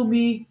has already told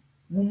me,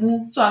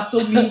 Mumu, so has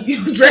told me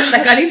you dress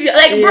like an idiot,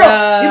 like bro,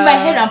 Yeah. in my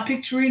head I'm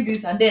picturing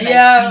this and then I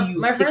Yeah, see you.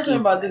 my friend told me sticking.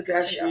 about this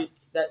guy Yeah.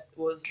 that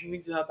was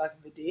moving to her back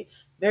in the day.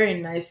 Very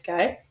nice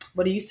guy,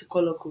 but he used to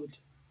color code.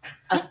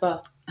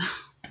 Aspa.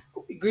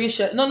 Green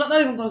shirt. No, not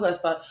even color code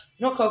Aspa.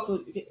 Not color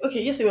code.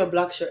 Okay, yes, they wear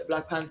black shirt,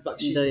 black pants, black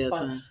shoes. It's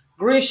fine.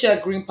 Green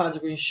shirt, green pants,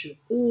 green shoe.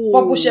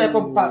 Purple shirt,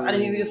 purple pants.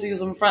 And he used to use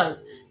some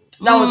France.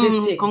 That was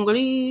his thing.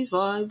 Congolese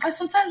vibe. I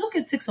sometimes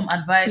okay take some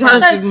advice. That's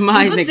Sometimes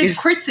my you go to niggas.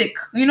 critic.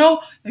 You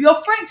know, your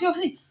friends,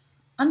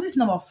 and this is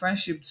not about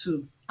friendship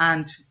too.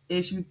 And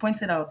it should be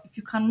pointed out: if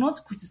you cannot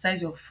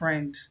criticize your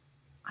friend,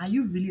 are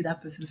you really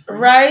that person's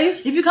friend? Right?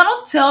 If you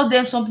cannot tell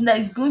them something that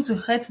is going to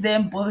hurt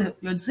them, but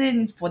you're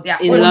saying it for their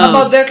In own, love.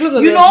 About their clothes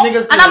or you their know, niggas'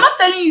 clothes? and I'm not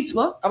telling you to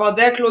what About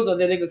their clothes or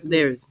their niggas' clothes?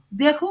 Theirs.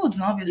 their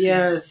clothes, obviously.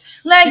 Yes.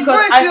 Like, Because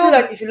bro, if I you- feel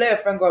like if you let your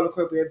friend go out look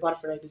you're a bad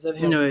friend, I deserve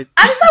help. No, and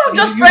it's not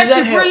just You friendship,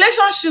 deserve help.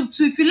 relationship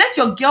too. If you let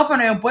your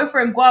girlfriend or your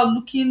boyfriend go out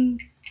looking.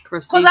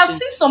 Because I've crustacean.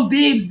 seen some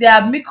babes,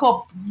 their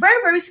makeup very,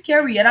 very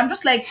scary. And I'm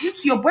just like, you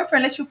to your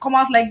boyfriend let you come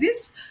out like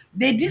this?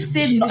 They did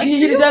say nothing to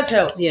He you. deserves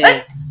help.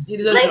 Yeah, He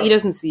deserves Like, help. he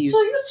doesn't see you.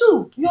 So you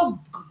too, your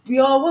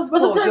what's But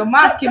called, sometimes your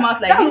mask came out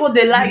like that's this. what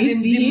they like. Did you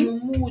see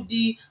him?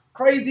 The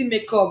crazy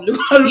makeup. You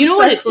know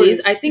what it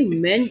is? I think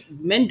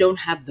men don't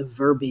have the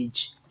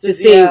verbiage to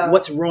say Yeah,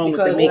 what's wrong with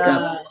the because, makeup. uh, You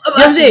know what I'm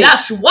Actually, saying?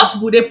 that's true.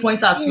 What would they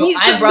point out to your Yeah,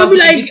 eyebrows? they'll be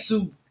like, Is it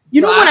too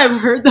You know what dark? I've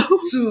heard though?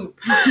 Too.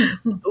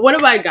 One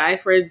of my guy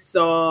friends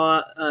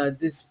saw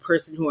this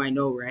person who I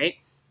know, right?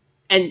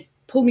 And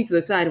pulled me to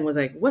the side and was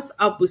like, "What's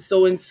up with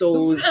so and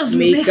so's Yes,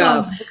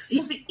 makeup?" like He,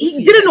 something he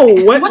iffy. didn't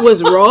know what What's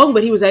was up? wrong,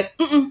 but he was like,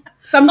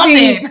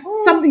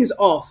 "Something's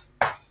off."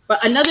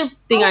 But another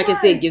thing I can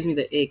say gives me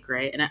the ick,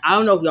 right? And I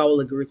don't know if y'all will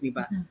agree with me,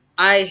 but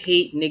I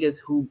hate niggas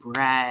who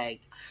brag.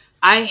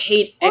 I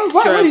hate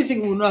extra. Why do you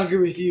think we'll not agree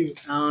with you?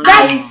 I don't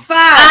That's know.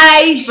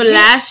 fact.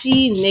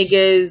 Flashy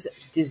niggas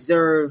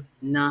deserve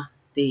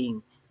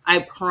nothing. I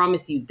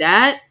promise you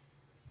that.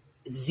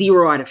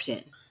 0 out of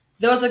 10.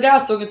 There was a guy I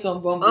was talking to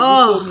on Bumble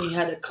Oh. who told me he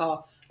had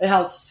a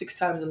house 6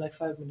 times in like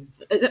 5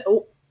 minutes.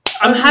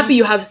 I'm happy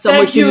you have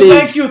somewhere Thank to you, live.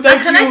 thank you, And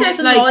thank can you. I tell you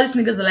something Like- about all these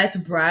niggas that like to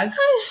brag?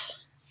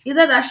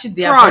 Either that shit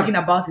they are Fraud. bragging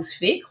about is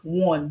fake.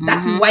 One,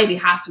 that is why they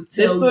have to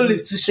They tell stole you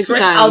it to 6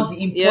 stress out times.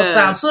 the importance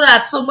Yeah. so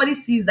that somebody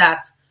sees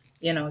that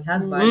it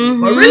has value.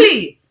 Mhm. But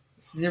really,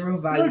 zero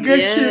value.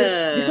 Okay.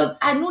 Yeah. Because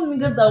I know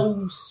niggas that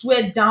will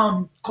swear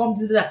down, come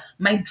to that.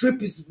 My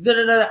drip is da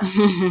da da.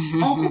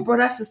 Uncle,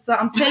 brother, sister,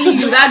 I'm telling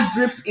you that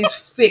drip is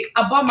fake.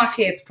 About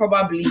market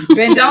probably.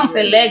 Bend down,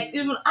 select.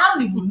 Even I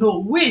don't even know.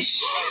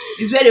 Wish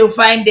is where they'll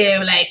find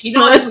them. Like you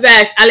know. No, that's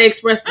facts.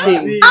 AliExpress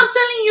thing. I'm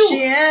telling you.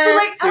 Yeah, So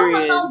like I don't period.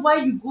 understand why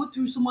you go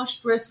through so much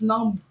stress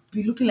now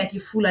be looking like a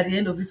fool at the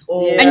end of it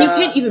all. Yeah. And you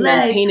can't even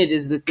Like- maintain it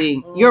is the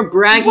thing. You're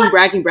bragging, What?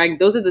 bragging.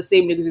 Those are the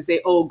same niggas who say,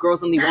 "Oh,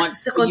 girls only That's want the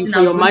second you thing for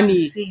I was your going to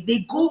money." say.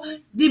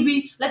 They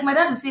be like my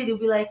dad would say, they'll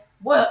be like,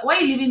 why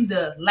are you living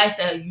the life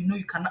that you know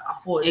you cannot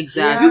afford?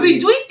 Exactly. You'll be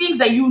doing things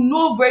that you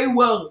know very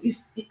well.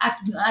 It's at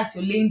night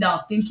you're laying down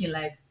thinking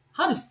like,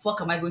 how the fuck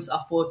am I going to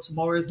afford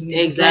tomorrow's needs?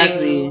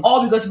 Exactly. Like,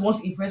 all because you want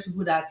to impress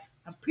people that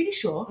I'm pretty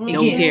sure Don't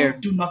again, care.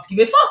 do not give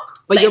a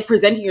fuck. But Like, you're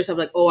presenting yourself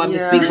like, "Oh, I'm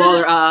Yeah. this big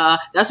baller."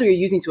 That's what you're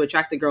using to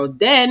attract the girl.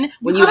 Then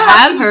when you cannot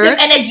have keep the her, same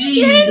energy.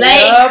 Yep.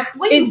 Like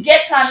when you It's-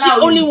 get her she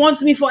now, only you-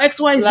 wants me for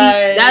XYZ.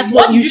 Like, That's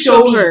what what did you you show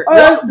show me? her.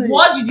 Honestly.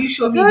 What did you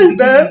show me in Yes, the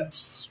beginning?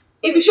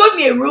 If you showed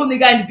me a real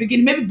nigga in the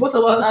beginning, maybe both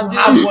of us will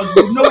have one.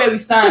 We know where we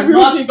stand. Real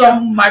Not nigga.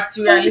 some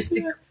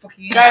materialistic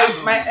fucking Guys,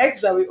 my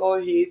ex that we all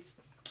hate,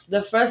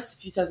 the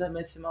first few times I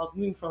met him, I was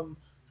moving from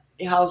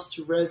a house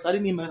to rest. I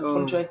didn't need my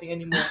furniture or anything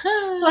anymore.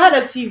 So I had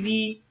a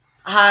TV,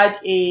 I had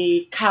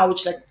a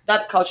couch, like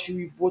that couch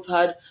we both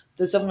had,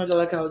 the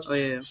 $700 couch. Oh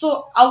yeah.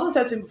 So I was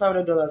gonna sell it for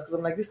 $500 because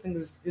I'm like, this thing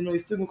is,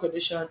 it's still in good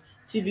condition.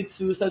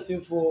 TV2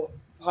 starting for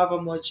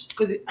however much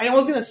because I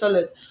was gonna sell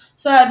it.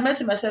 So I had met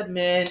him. I said,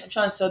 man, I'm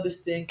trying to sell this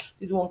thing.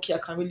 This one key I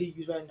can really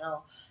use right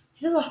now.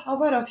 He said, well, I'll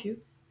buy it off you.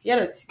 He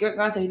had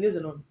granted he lives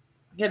alone.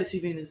 He had a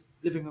TV in his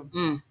living room.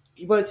 Mm.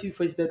 He bought a TV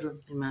for his bedroom,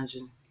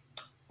 Imagine.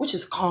 which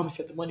is calm if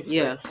you have the money for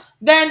Yeah. it.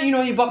 Then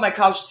he bought my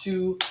couch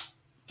too.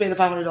 Paid the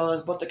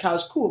 $500. Bought the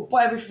couch. Cool.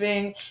 Bought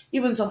everything.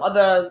 Even some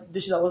other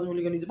dishes I wasn't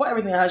really gonna use. Bought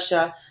everything I had.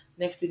 Share.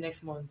 Next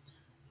month,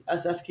 I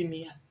was asking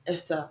me,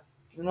 Esther,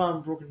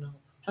 I'm broke now.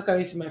 How can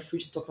you see my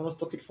fridge stock? I'm not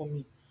stock it for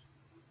me.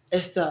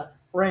 Esther,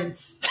 rent.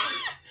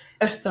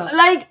 Esther.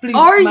 Like, Please,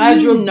 are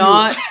mind your you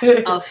not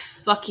bill. a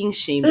fucking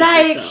shame of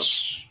Like, yourself?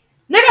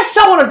 nigga,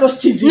 sell one of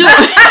those TVs.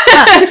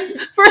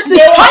 First They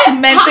of all, want to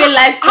maintain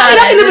lifestyle. How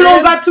like you live this.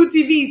 alone got 2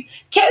 TVs?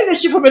 Carry the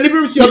shit from your living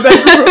room to your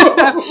bedroom.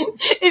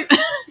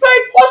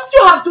 Like, what's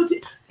you have 2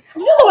 TVs?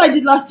 You know what I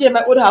did last year in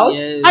my old house?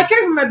 Yes. I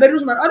carried from my bedroom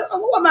to my.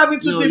 What am I having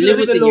 2 no, TVs? live Live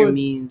within your alone.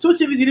 means. 2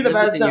 TVs you live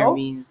by Live within your yourself.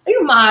 means. Are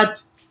you mad?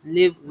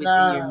 Live within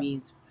Nah. your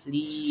means,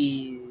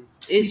 please.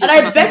 It's And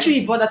just I bet you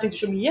he bought that thing to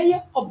show me.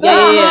 Yeah. Oh,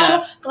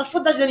 Yeah. Can I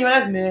afford that? Then you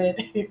realize, man,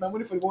 my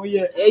money for the 1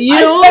 year. You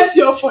I know, spent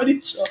your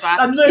furniture.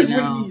 I'm not Fucking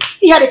even hell. me.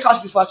 He had a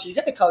couch before, actually. He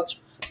had a couch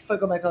before I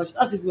got my couch.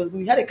 That's if he was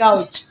moving. He had a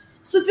couch.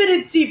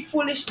 Stupidity,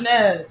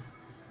 foolishness.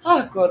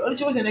 Oh, God.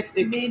 Oluchi, what's your next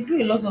thing? They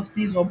do a lot of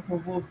things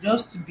unprovoked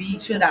just to be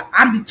sure that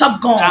I'm the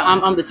top gun.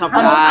 I'm the top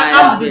I'm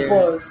guy. the big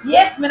boss.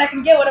 Yes, man, I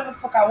can get whatever the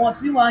fuck I want.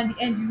 Meanwhile, in the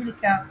end, you really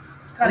can't.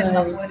 Can't even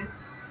Right. afford it.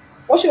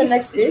 What's your It's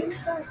next really thing?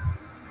 sad.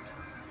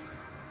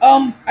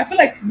 I feel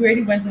like we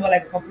already went over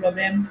like a couple of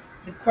them.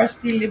 The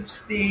crusty lips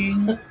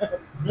thing,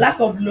 lack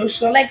of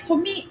lotion. Like for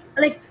me,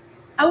 like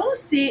I won't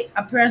say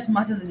appearance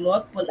matters a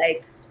lot, but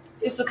like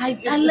It's I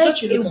it's like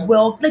what you a look at.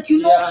 well, like you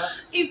know, Yeah.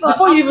 if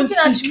Before I'm you even looking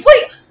at speak. you,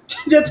 wait,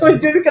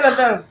 They're looking at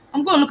them.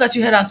 I'm gonna look at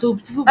your head and so.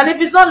 And if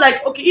it's not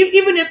like, okay,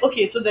 even if,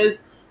 okay, so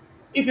there's,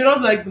 if you're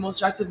not like the most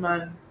attractive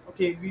man,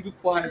 okay, we look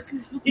quiet.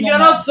 Please look If you're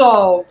normal. not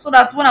tall, So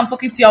that's when I'm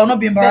talking to you, I will not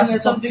be embarrassed Then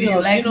to there's talk to something you.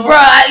 else, Like, you know? bro,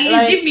 at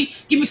least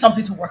Like- give me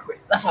something to work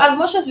with. That's all. as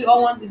much as we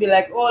all want to be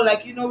like, oh,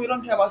 like, you know, we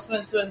don't care about so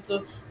and so and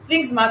so,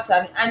 things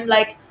matter. And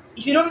like,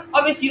 if you don't,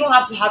 obviously, you don't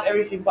have to have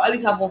everything, but at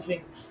least have one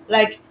thing.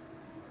 Like,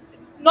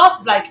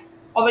 not like,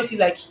 obviously,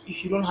 like,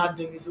 if you don't have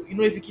them, so, you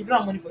know, if you don't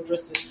have money for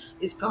dressing,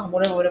 it's calm,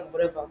 whatever.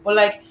 But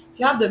like, if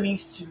you have the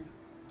means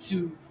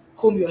to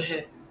comb your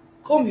hair,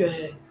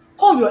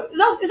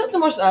 is that too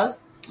much to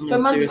ask? For No, a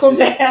man to seriously.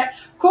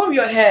 comb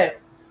your hair,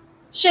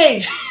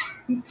 shave,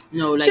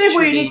 No, like shave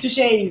what you truly. need to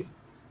shave,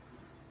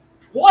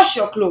 wash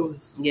your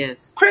clothes,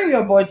 Yes. cream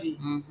your body,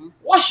 Mm-hmm.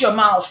 wash your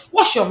mouth.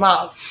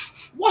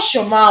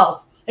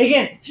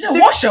 Again, She said,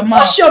 wash your mouth.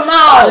 Wash your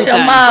mouth. Wash your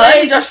Time. mouth. Let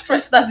me Like, just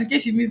stress that in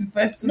case you missed the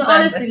first two no,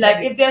 times. honestly, I like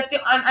said it. if they're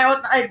and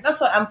I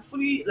that's why I'm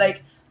fully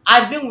like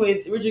I've been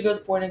with rich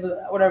niggas, poor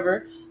niggas,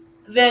 whatever.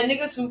 They're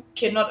niggas who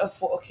cannot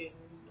afford.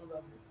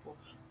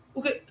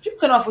 Okay, people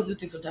cannot afford to do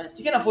things sometimes.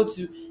 You can't afford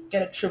to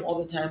get a trim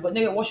all the time, but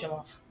nigga, wash your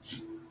mouth.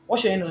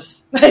 Wash your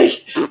anus.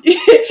 Like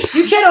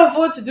you can't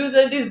afford to do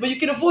certain things, but you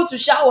can afford to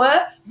shower.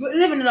 You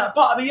live in an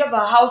apartment. You have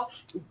a house.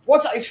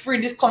 Water is free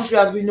in this country,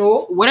 as we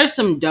know. What are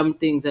some dumb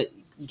things that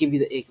give you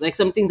the ick? Like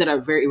some things that are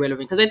very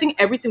irrelevant? Because I think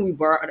everything we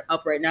brought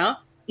up right now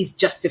is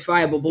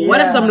justifiable. But what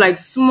are Yeah. some like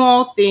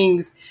small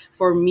things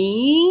for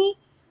me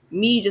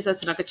just as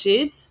Tanaka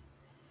Chids?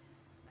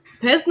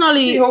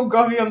 Personally, See how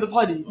govy on the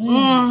potty.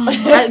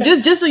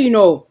 just so you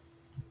know,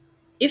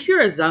 if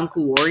you're a Zanku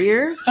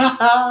warrior,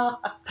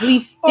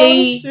 please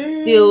stay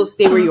shit.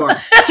 stay where you are.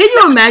 Can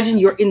you imagine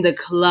you're in the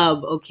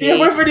club, okay? Your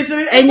boyfriend is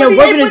doing, And your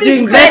boyfriend is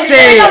doing spread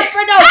blessing. out,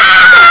 spread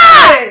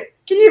out.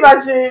 Can you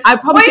imagine? I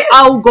promise you,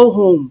 I'll go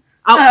home.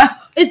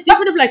 It's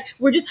different if like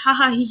we're just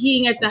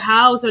hee at the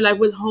house or like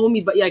with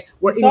homie, but like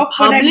we're in Soft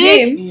corner public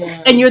games.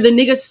 Yeah. and you're the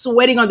nigga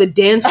sweating on the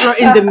dance floor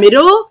in the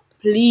middle.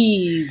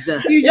 Please,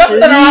 You just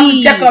turn around to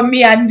Please. check on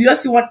me and you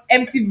just see one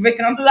empty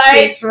vacant Like,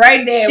 space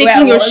right there. where I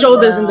shaking your was.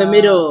 shoulders in the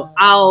middle.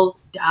 I'll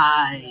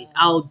die.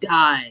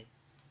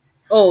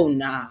 Oh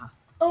nah.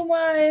 Oh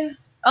my.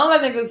 I don't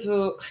like niggas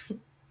who.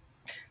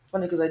 It's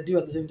funny because I do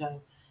at the same time.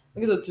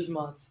 Niggas are too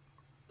smart.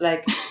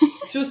 Like,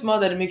 too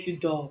smart that it makes you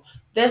dull.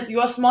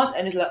 You're smart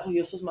and it's like, oh,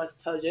 you're so smart,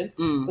 intelligent.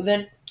 Mm. But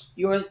then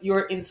you're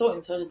so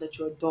intelligent that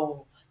you're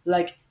dull.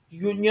 Like,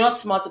 you're not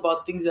smart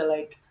about things that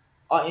like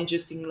are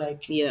interesting,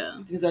 like Yeah.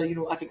 things that, you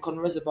know, I can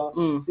converse about.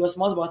 Mm. You're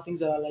smart about things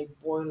that are like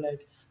boring,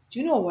 like, do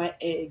you know why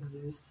air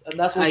exists? And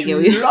that's I what get you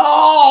you.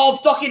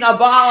 love talking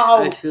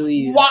about. I feel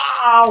you.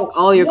 Wow,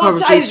 All your water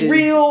is conversations.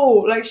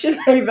 real, like shit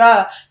like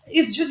that.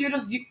 It's just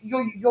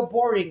you're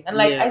boring, and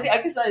like Yeah. I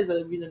guess that is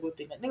a reasonable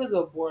thing. Like niggas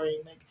are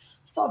boring. Like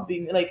stop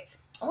being like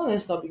I'm not gonna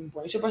stop being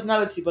boring. It's your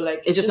personality, but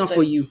like It's just not like,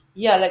 for you.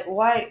 Yeah, like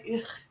why?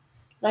 Ugh.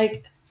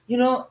 Like you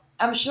know,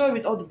 I'm sure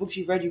with all the books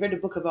you read a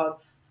book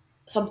about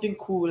something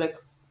cool, like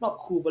not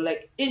cool, but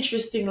like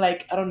interesting.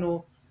 Like I don't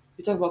know.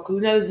 You talk about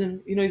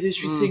colonialism, you know, is a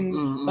history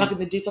thing back in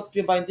the day.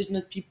 Talking about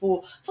indigenous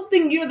people,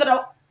 something you know that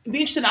I'll be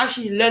interested in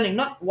actually learning,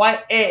 not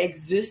why air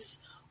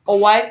exists or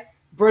why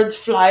birds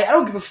fly. I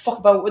don't give a fuck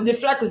about when they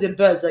fly because they're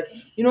birds. Like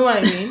you know what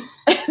I mean?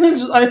 That's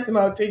just honestly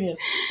my opinion.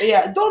 But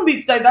yeah, don't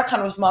be like that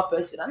kind of smart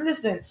person. And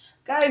listen,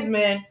 guys,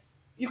 man,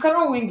 you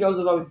cannot win girls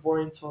over with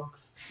boring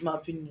talks. In my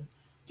opinion,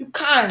 you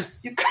can't.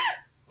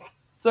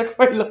 It's like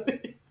I love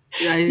it.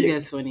 Yeah, I think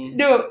that's funny.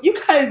 No, you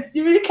can't.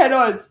 You really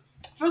cannot.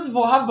 First of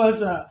all, have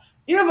banter.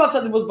 You have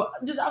banter the most, but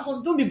just have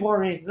some. Don't be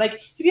boring. Like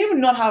you can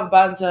even not have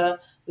banter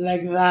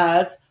like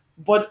that,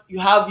 but you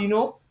have, you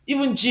know,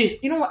 even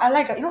gist. You know what I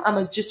like? You know, I'm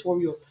a gist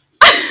warrior.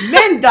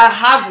 Men that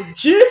have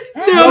gist,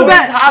 they always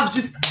have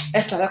just.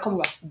 Esther, come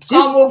over.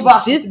 Come over.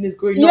 Gist. Something is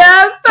going on.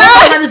 Yeah,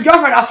 Sometimes and his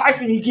girlfriend are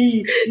fighting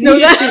again. No,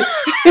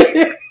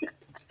 that-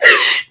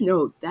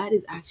 No, that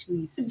is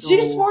actually so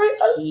G-story?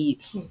 key.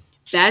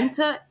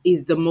 Banta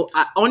is the most,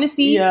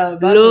 honestly, Yeah,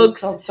 Banter is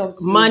looks, top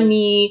two.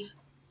 money,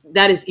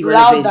 that is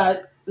irrelevant.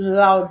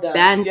 Loud that.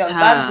 Banter.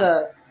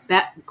 Yeah,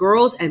 banter.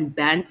 Girls and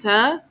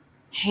Banta,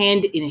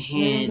 hand in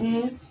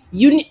hand.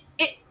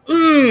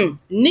 Mhm.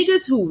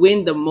 Niggas who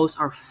win the most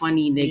are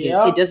funny niggas.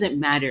 Yep. It doesn't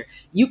matter.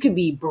 You can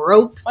be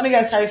broke. Funny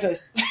guys carry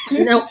first.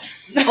 No,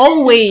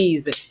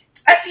 always.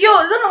 I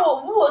don't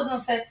know what was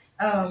not said.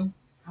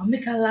 I'll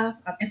make her laugh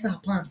and enter her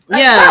pants.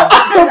 Yeah.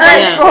 Oh my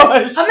Yeah.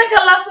 gosh. I'll make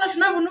her laugh and she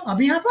don't even know I'll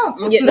be in her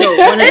pants. Yeah, no,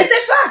 It's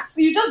a fact.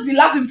 You just be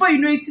laughing before you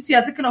know it.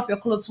 You're taking off your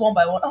clothes one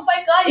by one. Oh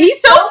my god, He's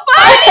so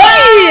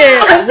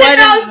I'm sitting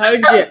there, I was funny.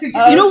 like,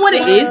 100. You know what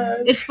it is? God.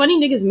 It's funny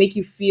niggas make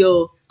you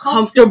feel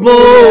Comfortable.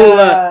 comfortable.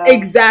 Yeah.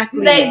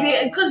 Exactly.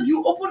 like because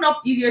you open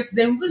up easier to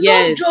them. Because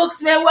Yes. some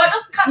jokes, man, we're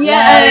just catching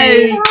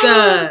Yes.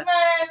 man.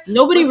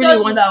 Nobody really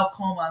wants wants. to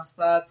come and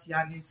start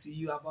yarning to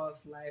you about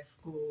life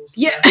goals.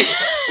 Yeah.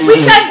 We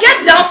can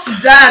get down to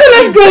that.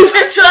 Life goals.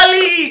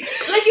 Eventually,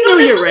 like No,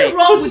 there's you're nothing right.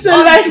 wrong She with said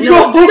us life doing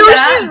goals. No,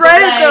 that, she's but,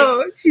 right like,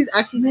 though. She's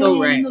actually so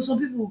man, right. You know, some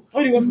people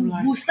What do you want from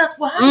life? will start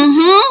what happened,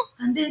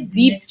 Mm-hmm. and then the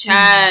Deep next thing,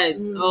 chats.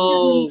 excuse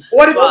Oh, me.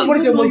 What is fuck. what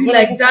is your Even though most you like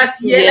valuable that?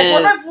 factor? Yeah, like we're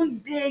Yes. not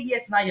even there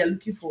yet. Now you're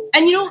looking for.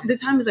 And you know, the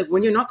time is like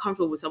when you're not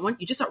comfortable with someone,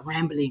 you just start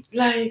rambling.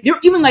 Like You're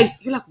even like,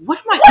 you're like, what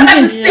am I What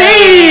even I'm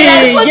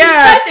saying? Like, Yeah.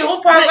 you typed a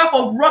whole paragraph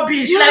of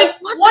rubbish. You're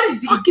Like, like, what is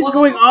the What is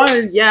going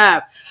on?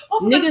 Yeah. Oh,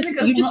 because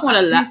Niggas, you just want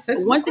to laugh.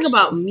 One thing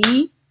about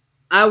me,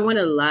 I want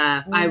to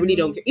laugh. I really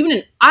don't care.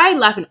 Even I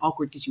laugh in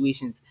awkward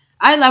situations.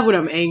 I laugh when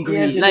I'm angry.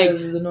 yeah, she like,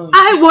 does, it's annoying.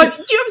 I want,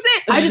 you know what I'm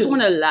saying? I just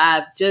want to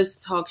laugh.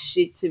 Just talk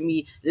shit to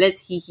me.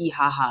 Let's hee hee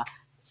ha ha.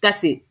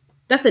 That's it.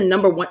 That's the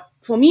number one.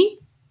 For me,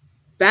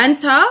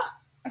 banter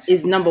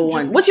is number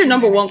one. What's your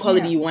number one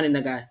quality you want in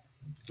a guy?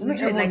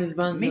 Second one is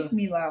banter. Make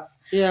me laugh.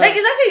 Yeah. Like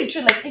it's actually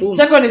true. Like Boom.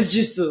 Second one is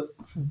gist too.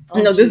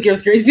 No, this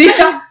girl's crazy.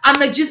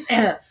 I'm a gist.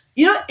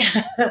 You know,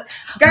 guys.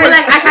 but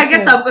like I can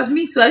get up because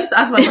me too. I used to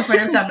ask my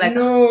boyfriend every time like,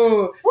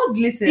 no. what's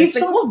the latest? If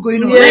Like some- what's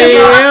going on? Yeah, Like,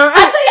 yeah.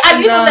 I say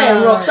I live under a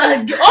Nah. rock, so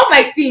I get all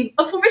my thing.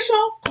 Information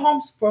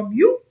comes from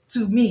you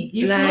to me.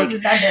 It Like, flows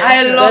in that I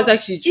direction. love- That's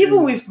actually true.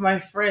 Even with my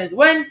friends,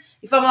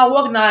 if I'm at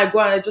work now, I go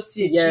and I just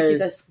see a chick Yes.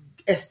 that's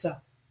Esther.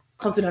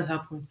 Something has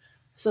happened.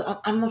 So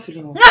I'm not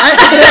feeling well.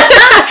 I-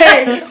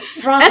 Hey,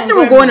 France, Esther I'm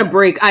will going go on home. a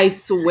break. I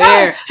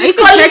swear. I She's used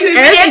to calling text me her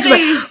and she's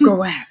immediately. like, "Girl,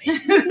 what happened?"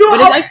 No, But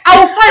it's like-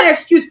 I'll find an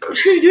excuse.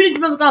 Do you need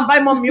to go and buy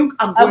more milk?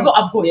 I'm going.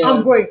 I'm going. Yeah.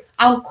 I'm going.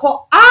 I'll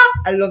call.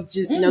 I love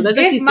gist. No, that's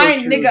if actually so my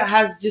true. nigga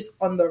has just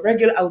on the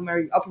regular, I will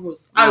marry you. I'll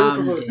propose. I will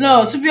propose. Yeah.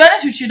 No, to be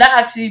honest with you, that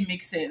actually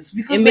makes sense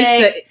because It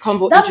makes like, the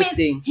convo that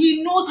interesting. means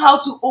he knows how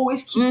to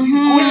always keep you Mhm.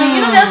 going. Like,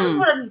 you know, there's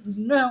people that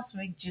know how to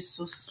make gist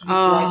so sweet.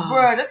 Ah. Like,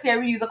 bro, just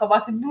hearing you talk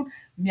about it, dude,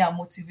 me, I'm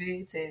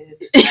motivated.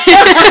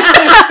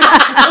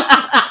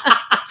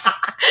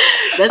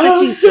 That's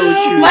actually so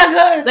Oh, true. My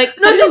God, Like,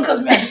 no, just something-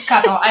 because me and this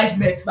cat, our eyes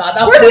met now.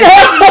 That What point, the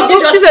hell? she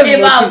just She's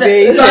came out. So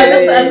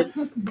I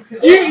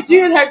just, Do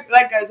you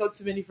like guys have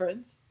too many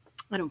friends?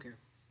 I don't care.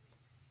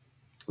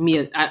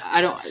 Me,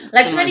 I don't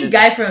like too too many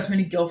guy friends,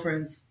 many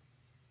girlfriends.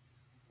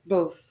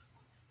 Both.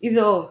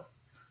 Either or.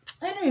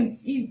 I don't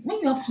know.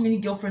 When you have too many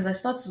girlfriends, I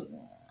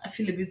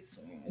feel a bit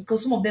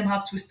because some of them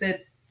have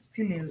twisted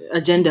feelings.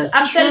 agendas.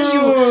 I'm telling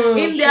you,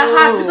 in their True.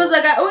 hearts, because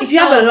like I always If you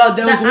have a lot,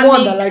 there was that,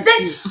 one that likes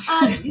you.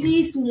 At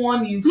least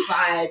 1 in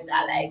 5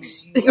 that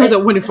likes you. It was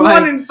a 1 in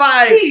 5. 1 in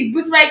 5. See,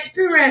 with my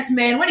experience,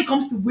 man, when it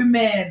comes to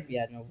women,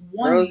 Yeah, no.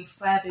 1 in Girls,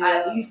 5, yeah.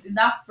 at least in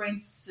that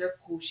friend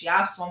circle, she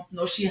has something.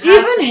 No, she has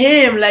Even something.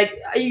 him, like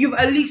you've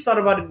at least thought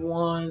about it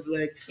once.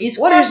 Like, It's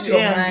what crossed if your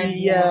yeah, mind.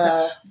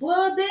 yeah,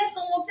 But then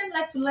some of them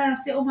like to lie and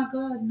say, "Oh my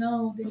God,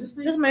 no, they're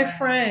just my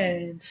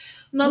friend,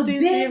 But nothing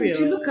then serious." if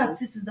you look at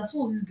sisters, that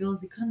some of these girls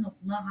they kind of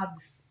not have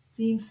the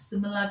same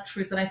similar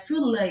traits, and I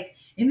feel like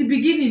in the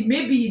beginning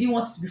maybe he didn't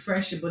want it to be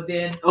friendship, but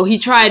then oh, he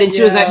tried and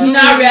she was Yeah. like, he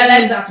now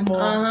realized that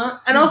more. And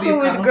This also babe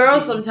with cannot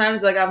girls, speak.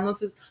 sometimes like I've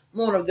noticed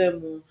more of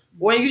them.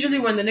 When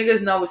the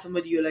nigga's now with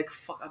somebody, you're like,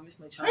 "Fuck, I missed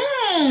my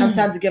chance.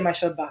 Time to get my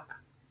shot back."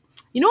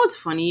 You know what's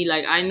funny?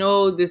 Like, I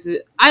know this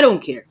is, I don't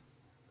care.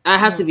 I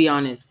have to be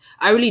honest.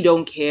 I really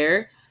don't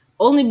care.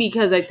 Only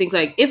because I think,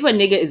 like, if a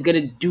nigga is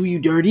gonna do you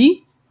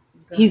dirty,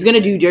 he's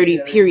gonna do dirty,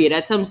 period.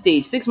 At some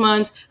stage, 6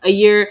 months, a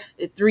year,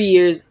 3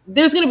 years,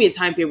 there's gonna be a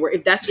time period where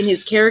if that's in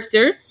his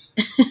character,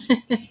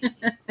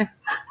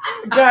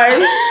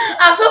 Guys,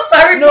 I'm so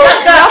sorry No, to you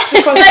that have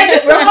to guy. Like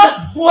this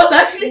one was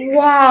actually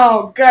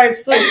wow,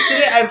 guys. So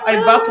today I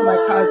backed for my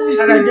cat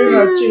and I gave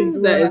her a chain. To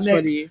that her is neck.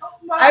 funny.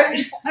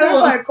 I whenever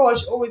I call,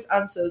 she always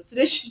answers.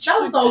 Today she That's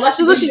just what I was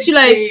actually So going to she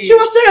like- say. she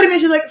was staring at me.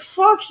 She's like,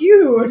 "Fuck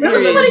you."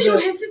 Because Yeah. somebody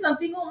should hesitate and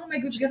think, oh, how am I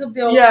going to get up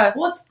there? Yeah.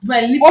 What's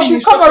my lip? Or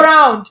she'll come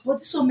around. But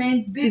this one,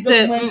 man, big She just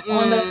said, went "Mm-mm.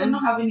 on. I said,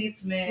 not having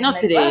it, man. Not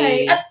Like,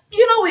 today. bye.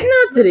 You know it.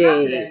 Not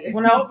today.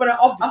 When I open it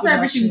off the After food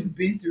everything machine. we've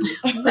been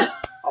through.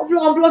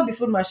 unplug the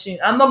food machine.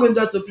 I'm not going to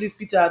do that to please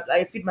Peter.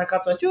 I feed my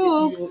cat.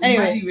 Jokes.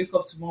 Anyway. Imagine you wake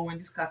up tomorrow when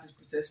this cat is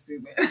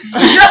protesting, man.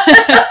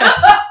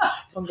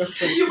 I'm just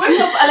trying. You wake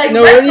up and like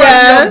No, right from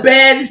yeah. your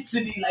bed to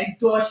the like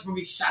door, she will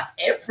be shot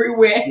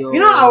everywhere. Yo. You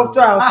know, I will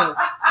throw out.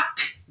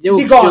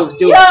 Jokes, Be gone. jokes.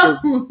 Yeah.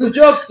 The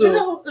jokes, You so.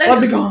 know, like,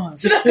 What be gone?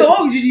 so like, what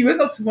would you do? You wake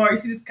up tomorrow, you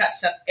see this cat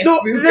shot No,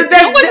 everywhere.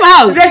 Don't go to my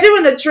house. There's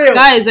even a trail.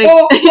 Guys, like,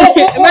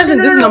 imagine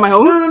this is not my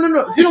home.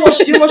 No. Do you know what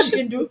she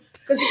can do?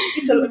 Because if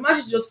she eats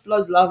imagine she just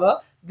floods lava.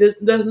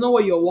 There's no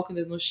way you're walking.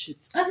 There's no shit.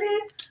 I said,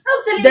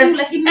 I'm telling There's you,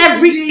 like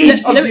every imagine inch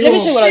of Let me the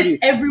say what I do. shit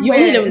everywhere. You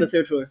only live on the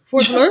 3rd floor.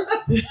 4th floor?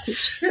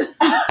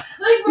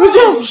 Like, No bro,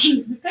 joke.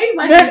 can you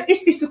imagine? Man,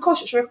 it's to call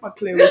Shrek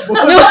McClay. Just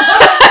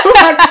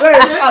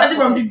starting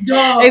from the door.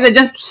 Like, they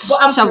just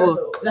But I'm shovel.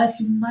 serious though. Like,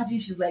 imagine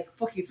she's like,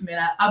 fuck it,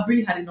 man. I've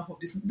really had enough of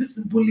this. This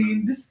is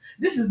bullying. This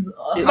is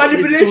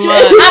Manipulation. It's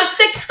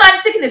mad.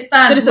 I'm taking a So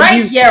stand it's right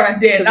abuse. here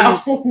and there It's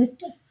now. abuse.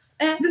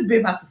 This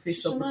babe has to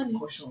face some Shimani.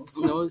 repercussions.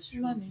 No, it's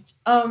true. Manage.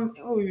 What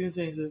were you even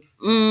saying? So?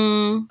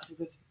 Mm, I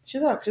forgot.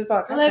 She's back. She's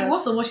back. Like,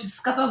 what's the what? She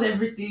scatters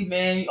everything,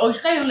 man. Or she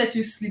can't even let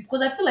you sleep.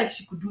 Because I feel like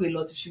she could do a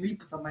lot if she really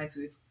put her mind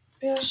to it.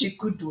 Yeah. She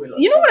could do a lot.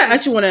 you know what I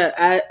actually want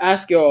to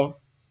ask y'all?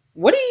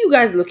 What are you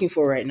guys looking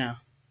for right now?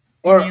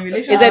 Or In a is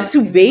relationship? that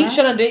too You bait?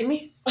 trying to date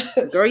me?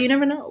 Girl, you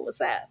never know. What's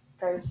that?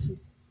 Guys,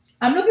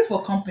 I'm looking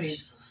for company.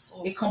 she's so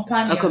soft. A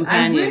companion. A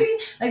companion. I'm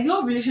really, like,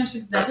 your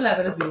relationship, I feel like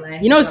I just be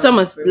lying. You know,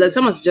 summer's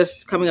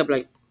just coming up,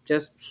 like,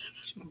 just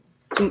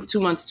 2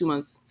 months.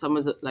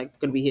 Summer's, like,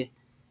 going to be here.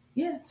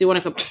 Yeah. So you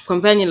want a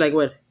companion, like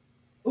what?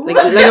 Like,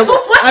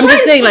 What? I'm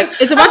just saying, like,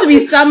 it's about to be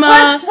summer.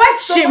 Why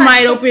so Shit much?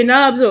 might open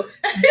up. So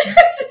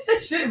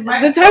Shit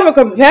might the type of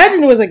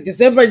companion was like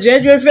December,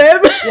 January,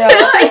 Feb. Yeah.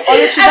 I see.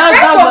 Honestly, I that's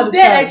read not from the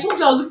then. I time. told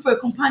you I was looking for a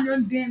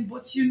companion then,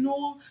 but you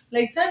know,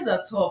 like times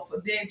are tough.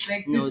 There's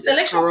like No, the this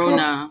selection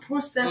corona.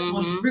 process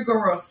was Mhm.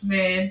 rigorous,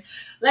 man.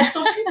 Like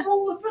some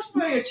people,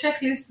 especially when your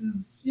checklist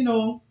is, you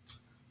know,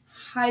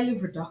 highly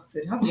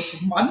reducted. It has a lot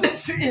of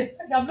madness in it.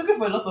 Like, I'm looking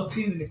for a lot of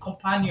things in a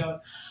companion,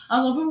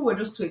 and some people were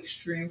just too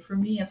extreme for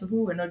me, and some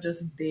people were not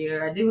just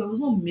there. There was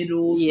no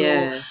middle. So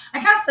Yeah. I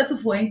can't settle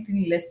for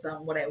anything less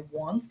than what I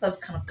want. That's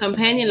kind of person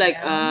Companion, I like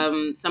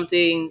am.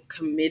 something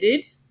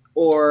committed,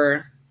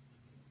 or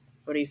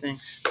what are you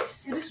saying?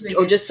 See, this way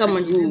or is just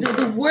someone tricky. who-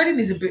 the wording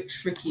is a bit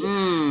tricky.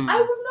 Mm. I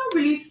would not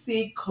really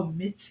say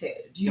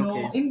committed. You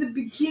know, Okay. in the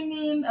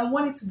beginning, I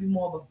want it to be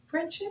more of a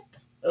friendship.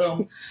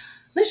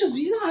 Let's just,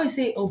 you know how you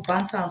say, oh,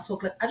 banter and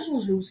talk. Like, I just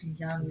want to be able to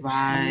yarn with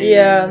Vibe. you.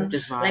 Yeah.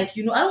 Just vibe. Like,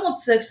 you know, I don't want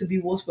sex to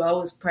be what we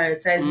always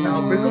prioritize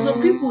now. Because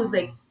some people is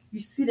like, you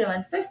see them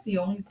and first thing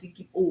you're only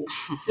thinking, oh,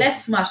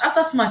 let's smash.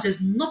 After smash,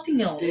 there's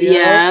nothing else.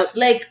 Yeah.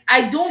 Like,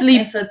 I don't Sleep.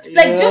 entertain.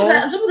 Like,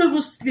 Yeah. some people don't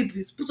even sleep.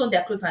 Just put on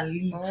their clothes and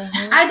leave.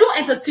 I don't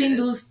entertain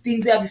those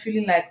things where I be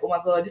feeling like, oh my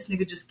god, this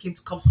nigga just came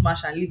to come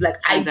smash and leave. Like,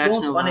 I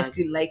don't Transactional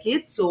honestly like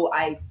it, so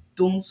I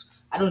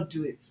don't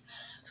do it.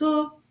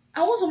 So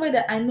I want somebody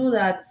that I know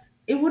that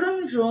if we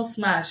don't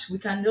smash, we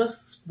can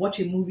just watch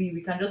a movie,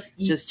 we can just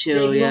eat, Just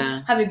chill, like, you know,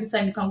 yeah. have a good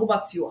time. You can go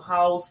back to your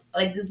house.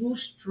 Like, there's no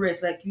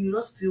stress. Like, you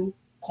just feel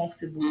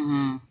comfortable.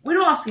 Mhm. We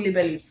don't have to label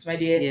it, my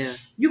dear. Yeah.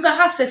 You can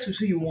have sex with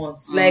who you want.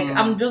 Like, Mm.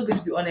 I'm just going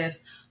to be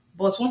honest.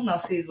 But one thing I'll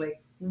say is,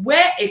 like,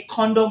 wear a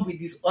condom with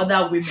these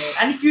other women.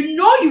 And if you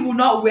know you will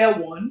not wear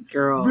one,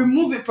 Girl.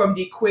 remove it from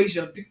the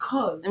equation,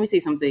 because Let me say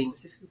something. for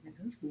specific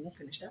reasons, we won't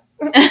finish that.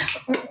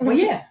 But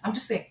yeah, I'm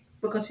just saying.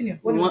 But continue.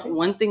 What do you say?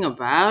 One thing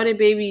about it,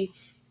 baby.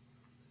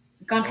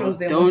 You can't trust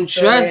them. Don't What's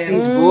trust the-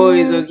 these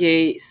boys,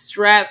 okay?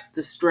 Strap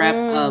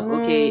up,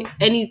 okay?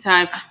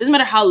 Anytime. Doesn't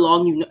matter how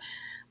long you know.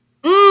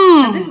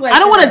 And this is why I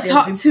don't say want that to there's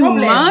talk been too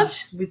problems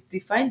much. with the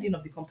finding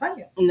of the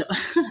companion. No,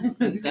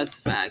 that's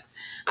facts.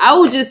 I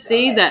would just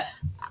say that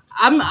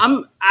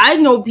I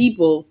know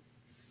people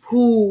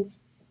who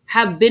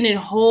have been in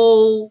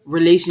whole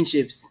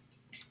relationships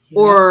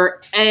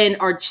and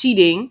are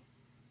cheating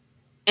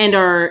and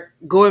are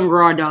going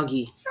raw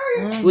doggy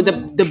with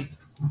the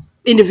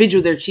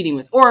individual they're cheating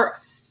with, or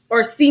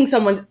seeing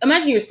someone.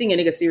 Imagine you're seeing a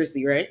nigga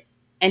seriously, right?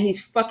 And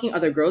he's fucking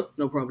other girls,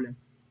 no problem.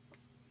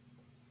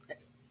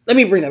 Let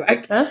me bring that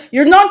back. Huh?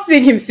 You're not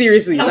seeing him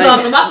seriously, I'm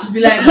like, about to be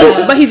like,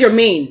 but he's your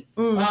main.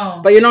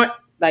 oh. But you're not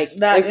like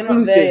That- you're not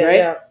exclusive, there, right?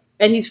 yeah.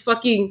 And he's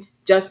fucking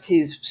just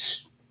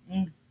his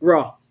Mm.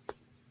 raw.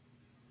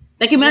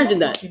 Like, imagine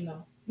that. Do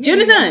you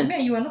understand? Yeah,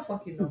 you are not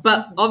fucking now.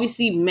 But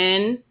obviously,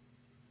 men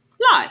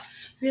lie.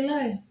 They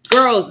lie.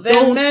 Girls They're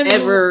don't men who-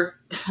 ever.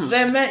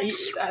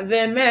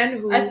 They're men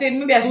who. I think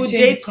maybe I who should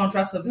change the dates-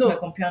 contracts of this no. my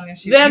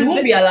companionship. Them- You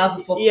won't be allowed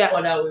to fuck yeah.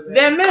 other women.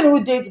 They're men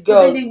who date But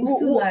girls. then they will who-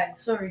 still who lie.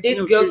 Sorry. date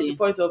No, girls truly. to the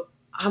point of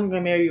I'm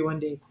gonna marry you one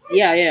day,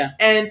 Yeah, yeah,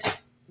 and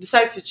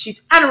decide to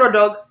cheat and raw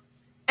dog,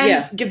 and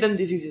Yeah. give them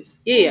diseases.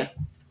 yeah.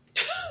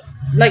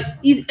 Like,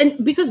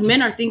 and because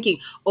men are thinking,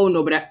 oh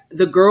no, but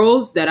the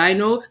girls that I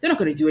know, they're not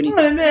gonna do anything.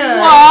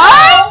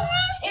 What?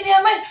 In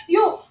their mind,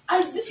 yo,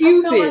 this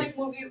Stupid. African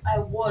movie I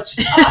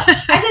watched.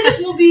 I said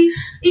this movie,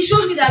 it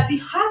showed me that the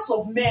hearts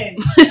of men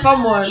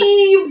Come on.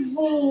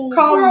 evil.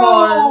 Come bro.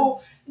 on.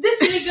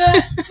 This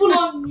nigga full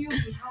on knew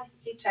he had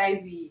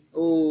HIV.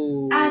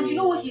 Oh. And you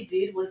know what he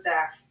did was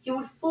that he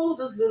would fold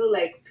those little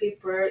like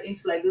paper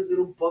into like those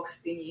little box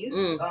thingies.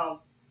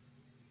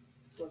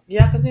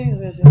 Yeah,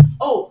 continue.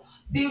 Oh,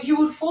 he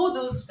would fold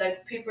those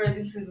like paper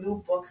into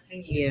little box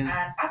thingies. Yeah.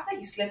 And after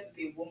he slept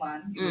with a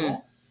woman, you Mm.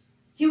 know,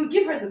 he would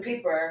give her the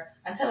paper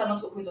and tell her not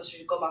to open it until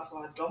she got back to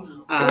her dorm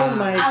room. Oh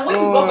my And when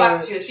you go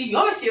back to your thing,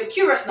 obviously you're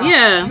curious now.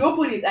 Yeah. You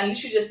open it and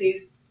literally just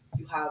says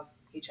you have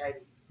HIV.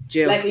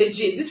 Jail. Like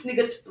legit, this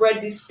nigga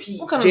spread this pee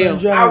What kind Jail.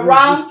 of Nigerian is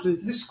around this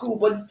the place? school.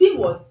 But the thing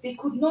was, they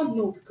could not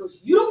know because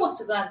you don't want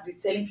to go and be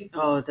telling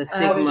people. Oh, the I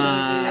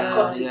stigma.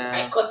 cut it.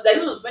 Yeah. I cut it. Like,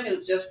 this was when it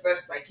was just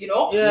first, like, you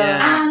know.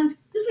 Yeah. And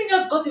this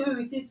nigga got away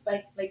with it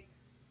by like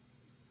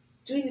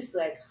doing this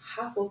like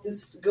half of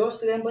this girls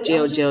to them. But Jail,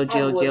 I was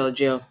just-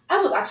 jail.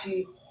 I was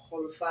actually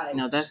horrified.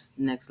 No, that's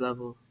next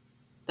level.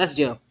 That's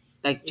jail.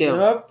 Like jail.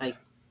 Yup. Like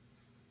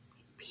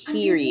And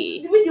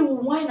period. The way they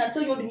will whine and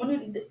tell you all the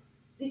money,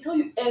 they tell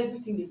you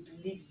everything they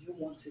believe you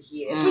want to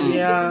hear. Especially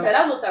Yeah. if it's inside.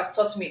 That's what has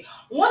taught me.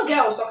 One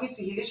guy I was talking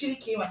to, he literally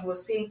came and he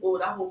was saying, "Oh,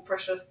 that whole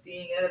precious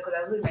thing," because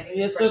I was with my name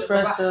You're is so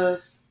Precious.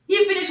 precious.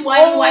 He finished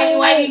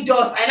whining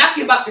dust, and I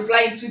came back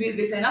replying 2 days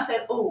later, and I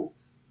said, "Oh,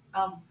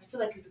 I feel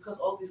like it's because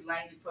all these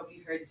lines you probably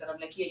heard it," and I'm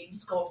like, "Yeah, you need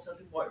to come up with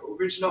something more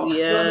original." He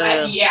was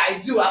Yeah. like, "Yeah, I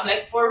do." I'm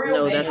like, "For real,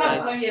 No, man, that's you can't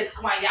right. come here to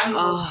come and yam me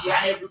Oh. what you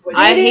and everybody."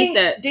 I hate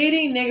that.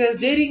 Dating niggas,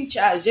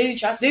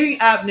 dating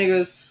app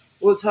niggas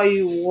will tell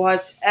you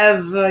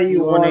whatever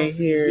you want to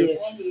hear.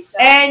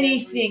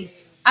 Anything.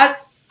 I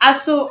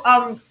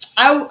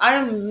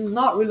am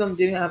not really on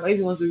dating app. I use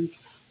it once a week,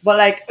 but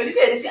like But you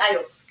say this is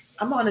Ayo.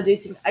 I'm not on a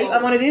dating.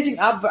 I'm on a dating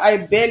app, but I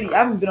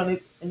haven't been on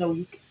it in a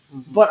week.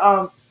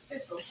 But Say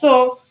so.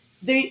 so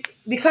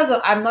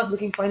I'm not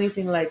looking for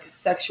anything like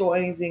sexual or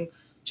anything,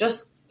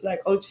 just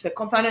like just a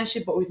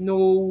companionship, but with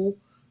no,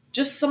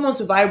 just someone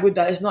to vibe with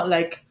that is not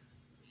like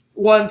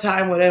one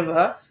time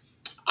whatever.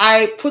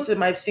 I put in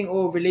my thing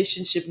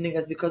relationship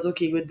niggas because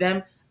okay with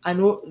them I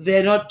know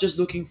they're not just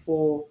looking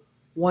for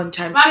one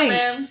time Smash things.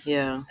 man.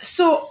 Yeah.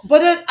 So, but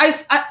then I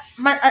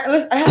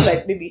have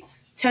like maybe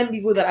 10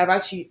 people that I've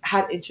actually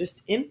had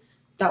interest in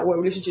that were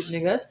relationship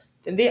niggas.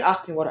 Then they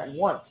ask me what I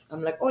want.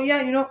 I'm like, oh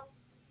yeah, you know,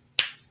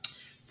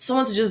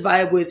 someone to just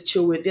vibe with,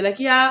 chill with. They're like,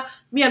 yeah,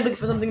 me, I'm looking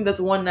for something that's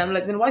one night. I'm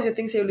like, then why is your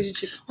thing say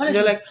relationship? And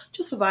Honestly. they're like,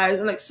 just for vibes.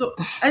 I'm like, so,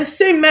 and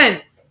same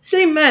men.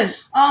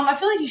 I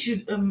feel like you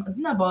should. The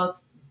thing about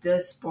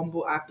this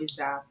Bumble app is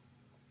that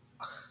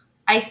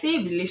I say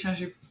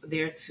relationship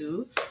there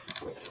too.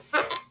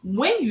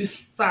 When you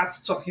start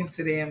talking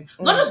to them,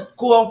 not just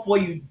go up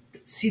what you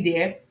see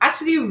there.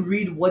 Actually,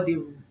 read what they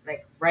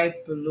like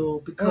right below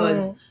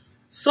because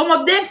some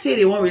of them say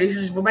they want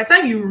relationship, but by the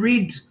time you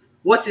read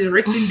what is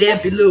written there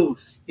below,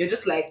 you're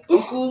just like,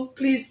 "Uncle,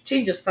 please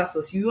change your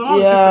status. You are not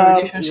looking for a You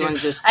relationship." want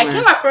just I smash.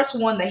 came across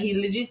one that he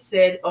legit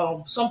said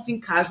something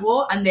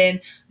casual, and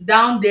then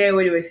down there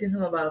where they were saying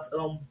something about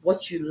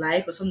what you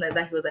like or something like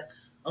that, he was like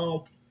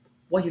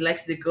what he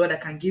likes is a girl that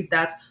can give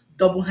that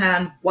double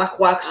hand whack.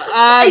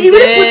 And he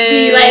really puts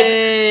the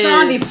like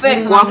sound effect.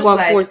 And I'm Walk just walk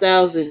like,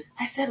 4,000.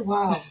 I said,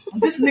 "Wow,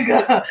 this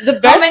nigga." The How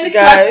best many guys-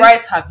 swipe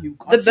rights have you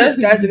got? The best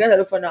guys, the guys I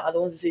look for now are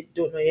the ones that say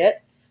don't know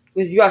yet.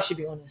 Because you actually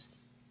be honest.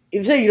 If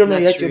you say you don't know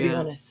That's yet, true, you'll be yeah.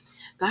 honest.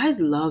 Guys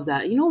love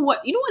that. You know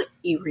what?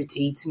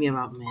 Irritates me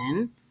about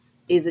men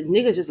is that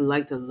niggas just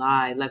like to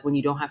lie. Like when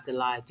you don't have to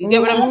lie. Do you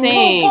get what I'm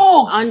saying?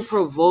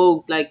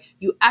 Unprovoked. Like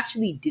you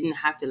actually didn't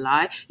have to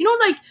lie. You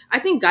know, like I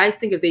think guys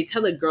think if they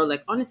tell a girl,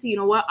 like honestly, you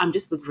know what? I'm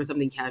just looking for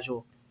something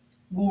casual.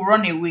 Will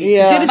run away.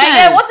 Yeah. Do you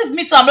understand? Like, what if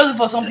me too? I'm looking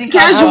for something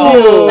Casual.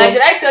 casual. Like,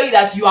 did I tell you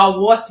that you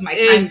are worth my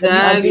time?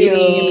 Exactly. For me to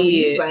date you,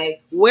 please?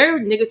 Like, Where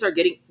niggas are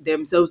getting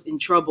themselves in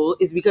trouble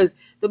is because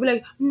they'll be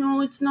like,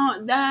 no, it's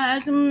not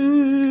that. they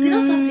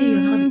don't start saying you're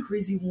not the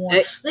crazy one.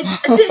 Eh. Like, I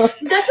feel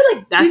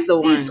like That's this, the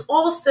one. it's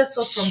all set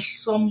up from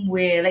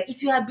somewhere. Like,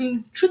 if you had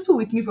been truthful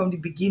with me from the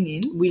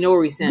beginning, We know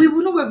where we stand. we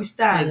will know where we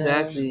stand.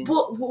 Exactly.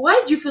 But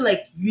why do you feel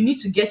like you need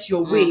to get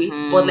your way?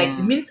 Mhm. But like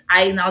the minute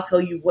I now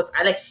tell you what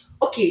I like,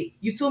 okay,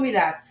 you told me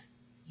that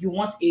you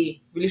want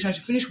a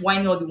relationship, finish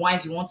whining all the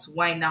wines you want to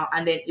wine now,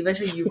 and then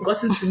eventually you've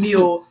gotten to me.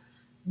 Or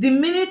the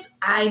minute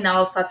I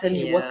now start telling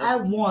you what Yeah. I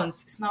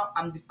want, it's now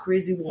I'm the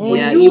crazy one.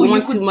 Yeah, But you you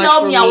want could too much tell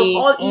for me I was me.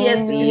 all ears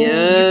to listen to you.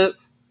 Yep.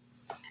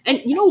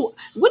 And you know,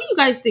 what do you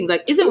guys think?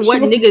 Like, is it She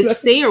what wants to niggas flex.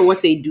 say or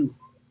what they do?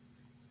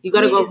 You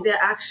gotta For me, go. it's their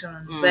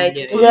actions. Mm, Like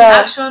yeah. for me, Yeah,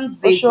 actions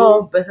for they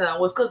sure. go better than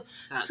words. Because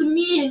Facts. to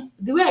me,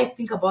 the way I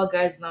think about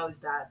guys now is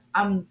that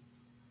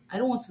I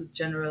don't want to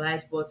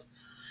generalize, but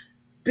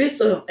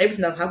based on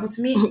everything that's happened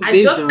to me, I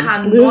Based just on-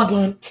 cannot Based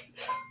on-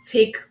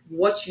 take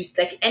what you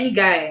like any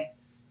guy,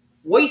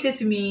 what you say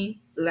to me,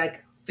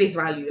 like face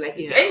value. Like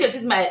if Yeah. any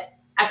just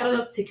I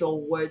cannot take your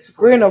words for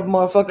Grain it. of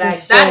motherfucking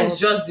like that is salt.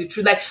 just the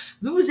truth. Like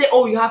people say,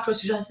 "Oh, you have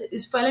trust issues." I say,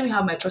 it's fine. Let me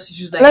have my trust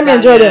issues. Like Let me that.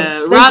 enjoy them.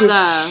 Yeah, Thank you.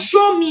 rather.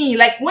 Show me.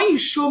 Like when you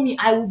show me,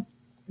 I will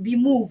be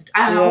moved.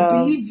 I'll Yeah.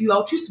 believe you.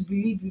 I'll choose to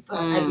believe you. I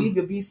Mm. believe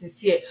you're being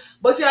sincere.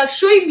 But if you are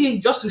showing me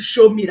just to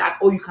show me that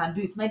you can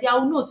do it, my dear, I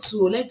will know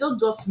too. Like don't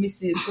just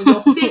miss it because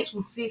your face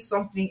would say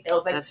something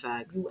else. Like That's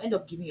facts. you end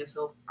up giving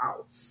yourself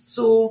out.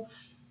 So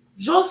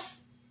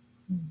just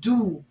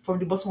do from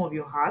the bottom of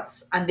your heart,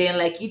 and then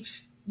like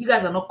if you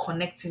guys are not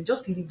connecting,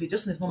 just leave it.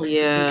 Just know it's not meant to be.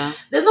 Yeah.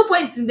 There's no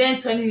point in them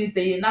telling you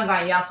that you're not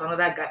gonna yarn to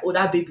another guy. Oh,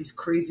 that baby's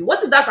crazy.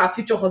 What if that's our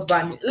future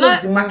husband?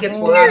 Close the market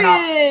for her now.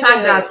 Period.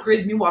 Tag that as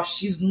crazy. Meanwhile,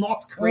 she's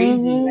not crazy.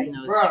 Mhm. Like, No,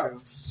 it's bro.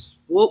 true.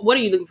 What are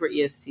you looking for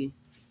EST?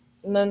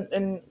 None,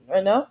 and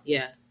right now?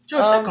 Yeah.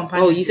 Josh said Um,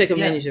 companionship. Oh, you said Yeah.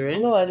 companionship,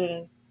 right? No, I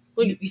didn't.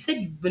 You said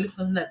you believe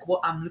something like what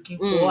I'm looking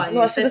for, Mm. and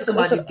No, I you said said something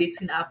that's- about the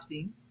dating app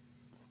thing.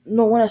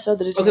 No, when I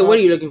started it. Okay, what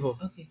are you looking for?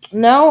 Okay.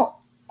 Now?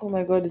 Oh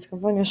my god, it's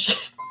companionship.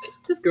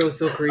 This girl's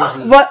so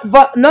crazy.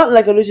 But not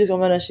like a Luci's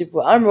companionship.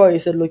 But I remember what you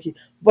said, Loki.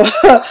 But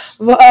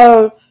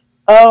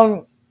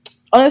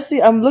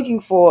honestly, I'm looking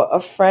for a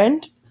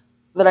friend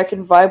that I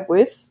can vibe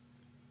with,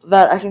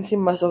 that I can see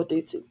myself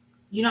dating.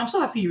 You know, I'm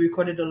so happy you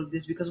recorded all of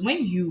this because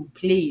when you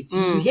play it, you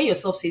Mm. hear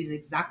yourself say these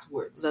exact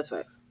words That's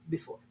facts.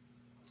 before.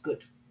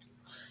 Good.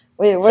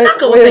 Wait,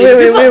 Snacka was wait, saying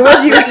wait, before.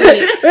 what do you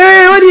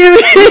wait, what do you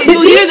mean?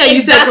 You hear that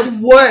you said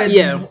exact words.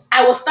 Yeah.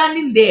 I was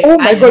standing there. Oh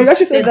my and God, you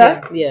actually said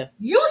that? them. Yeah.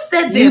 You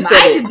said them. You said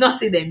I it. did not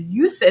say them.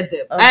 You said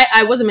them.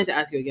 I wasn't meant to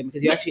ask you again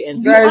because you actually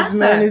answered. Guys, answered.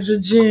 man, it's the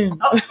gym.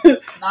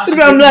 Now Should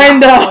she I'm gave lying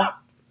me down. alcohol.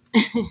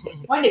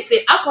 When they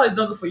say alcohol is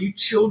not good for you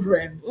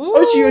children,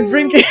 What you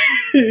drinking?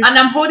 and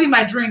I'm holding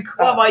my drink.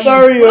 What about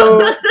Sorry, you? yo.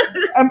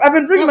 I've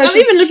been drinking my I'm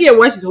shit. even looking at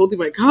why she's holding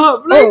my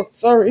cup. Like, Oh,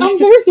 sorry. I'm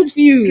very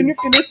confused. Can you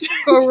feel it?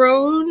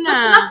 Corona. So,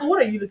 Snapper,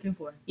 what are you looking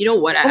for? You know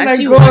what? I Oh my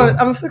actually god,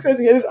 I'm so excited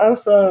to get this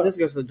answer. This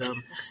girl's so dumb.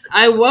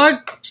 I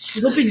want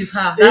She's opening his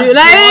hand. like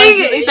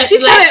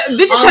she's trying to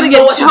bitch is trying to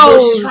get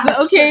chose.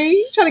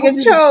 Okay, trying to get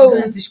She's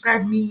gonna chose.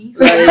 describe me.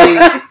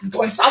 Like- This is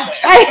going somewhere.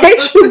 I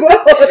hate you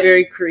both.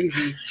 Very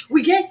crazy.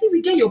 We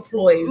get your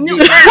ploys. No.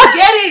 baby. We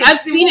get it. I've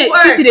seen it.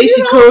 Work. See, today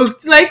she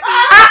cooked. Like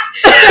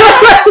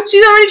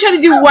she's already trying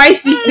to do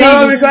wifey things.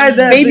 No, we got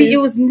that, Baby, please. it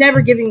was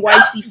never giving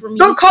wifey for me.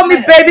 Don't call me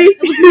baby.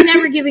 It was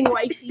never giving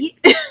wifey.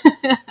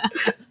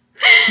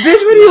 Bitch,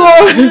 what do you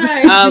want?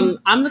 Right.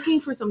 I'm looking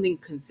for something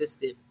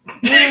consistent.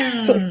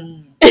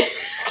 Mm.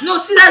 No,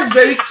 see, that's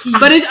very key.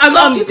 But Some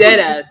I'm people- dead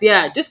ass.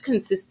 Yeah, just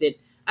consistent.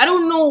 I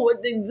don't know what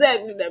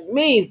exactly that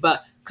means,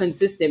 but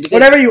consistent. Because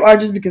Whatever you are,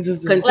 just be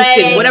consistent.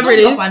 consistent, whatever don't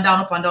it Up is. and down,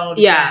 up and down. All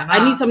the Yeah, time.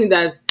 I need something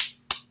that's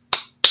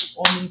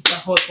 1 minute you're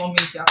hot, 1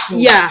 minute you're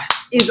cold. yeah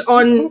is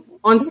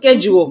on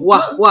schedule.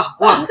 Wah.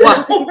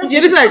 You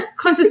understand?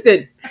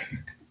 Consistent.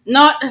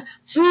 Not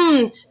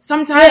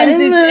sometimes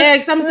it's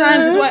egg,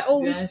 sometimes it's white. To be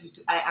Always honest with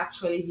you, I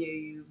actually hear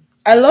you.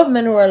 I love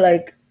men who are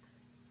like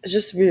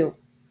just real.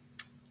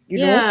 You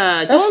know?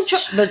 yeah.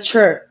 That's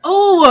mature.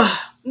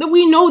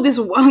 We know this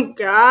one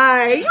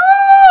guy.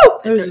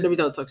 Who is it? Let me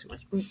not talk too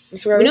much.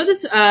 It's where We know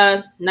this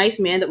nice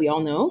man that we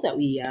all know that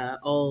we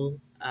all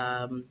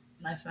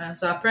Nice man.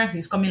 So apparently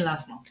he's coming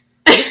last now.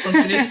 Just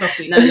continue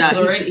talking. No, He's he's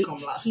already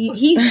come last.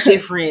 he's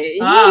different.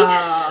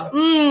 Ah.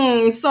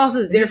 Sauce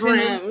is Is he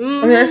different.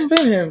 I mean,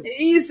 explain him.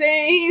 He's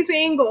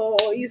single.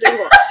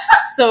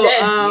 So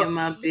Yeah,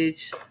 my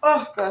bitch.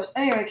 Oh gosh.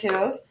 Anyway,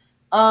 kiddos.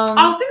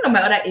 I was thinking of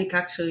my other ache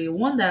actually.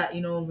 One that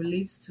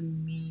relates to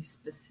me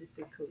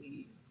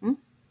specifically. Hmm?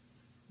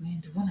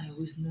 Man, the one I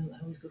always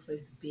go for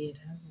is the beard.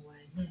 I don't know why.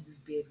 Man, this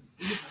beard.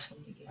 We have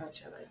something against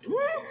each other. I don't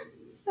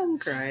know. I'm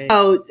crying.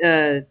 About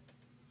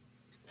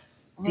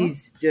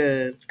these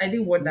I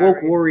didn't want that. woke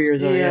right.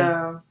 warriors are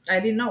Yeah. I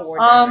did not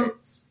want Um, that.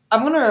 Right.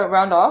 I'm gonna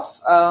round off.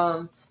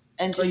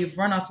 And So just you've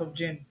run out of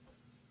gin.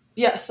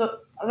 yeah. So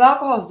the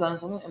alcohol's done.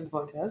 So I'm gonna end the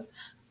podcast.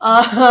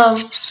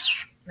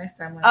 Next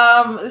time.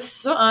 Man. It's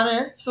so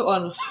honor. So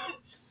honor.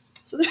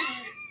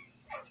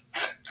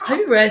 Have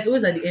you realized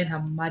always at the end her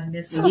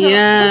madness? Such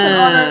an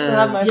honor to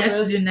have my first.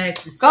 Yesterday night.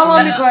 to Come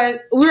on, see be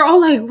quiet. We're all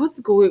like, what's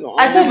going on?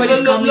 I said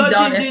Everybody's no, calming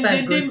down, din, Esther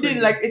is din, going din, crazy.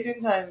 din, like 18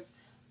 times.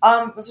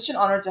 It's such an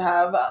honor to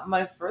have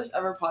my first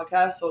ever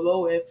podcast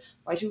solo with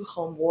my two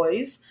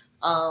homeboys.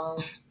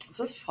 This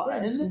is fun.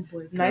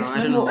 Boys. Nice No, I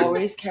men don't will know.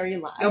 always carry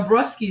last. Your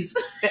broskies.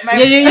 Yeah,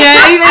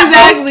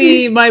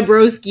 exactly. broskies. My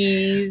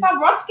broskies. My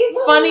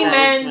broskies. Funny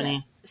That is men,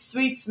 funny.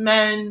 sweets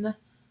men,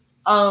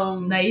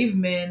 Naive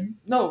men.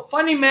 no,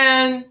 funny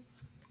men,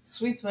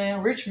 Sweet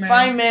man. Rich man.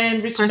 fine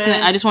men, rich Personally,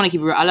 men, I just want to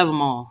keep it real. I love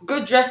them all.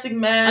 good dressing I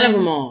men. love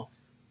them all.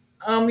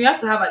 You have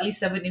to have at least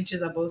 7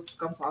 inches above to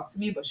come talk to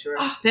me, but sure.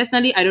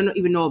 Personally, I don't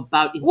even know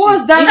about inches.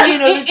 What's that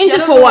mean?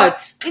 Inches for what?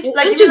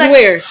 Inches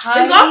where? It's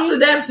up to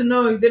them to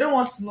know. If they don't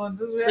want to know,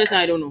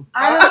 Personally, I don't know.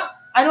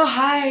 I know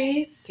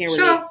height. Can't relate.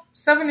 sure.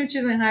 7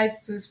 inches in height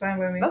too is fine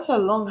by me. That's a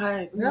long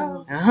height. Yeah.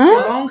 It's a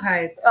Uh-huh. long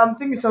height. I'm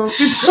thinking 7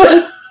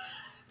 feet.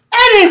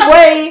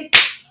 Anyway,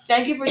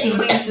 thank you for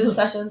tuning into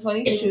session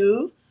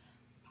 22.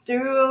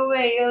 Threw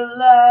away your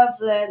love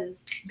letters.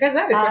 Guys,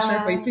 I have a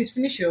question for you. Please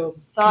finish your.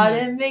 Thought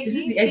it makes Is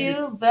this me the exit?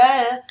 feel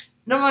better.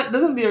 No, it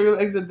doesn't be a real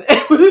exit.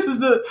 This is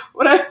the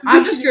what I.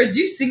 I'm just curious.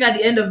 Do you sing at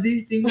the end of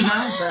these things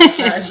now?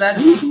 Is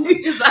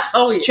that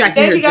how it? Tracking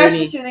Thank her you guys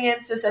journey. for tuning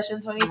in to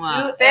session 22.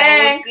 Wow. And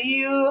Thanks. we'll see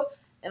you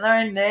in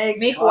our next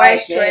Make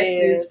wise podcast.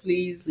 choices,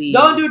 please. Please.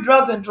 Don't do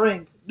drugs and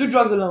drink. Do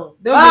drugs alone.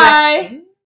 Don't be Bye. like,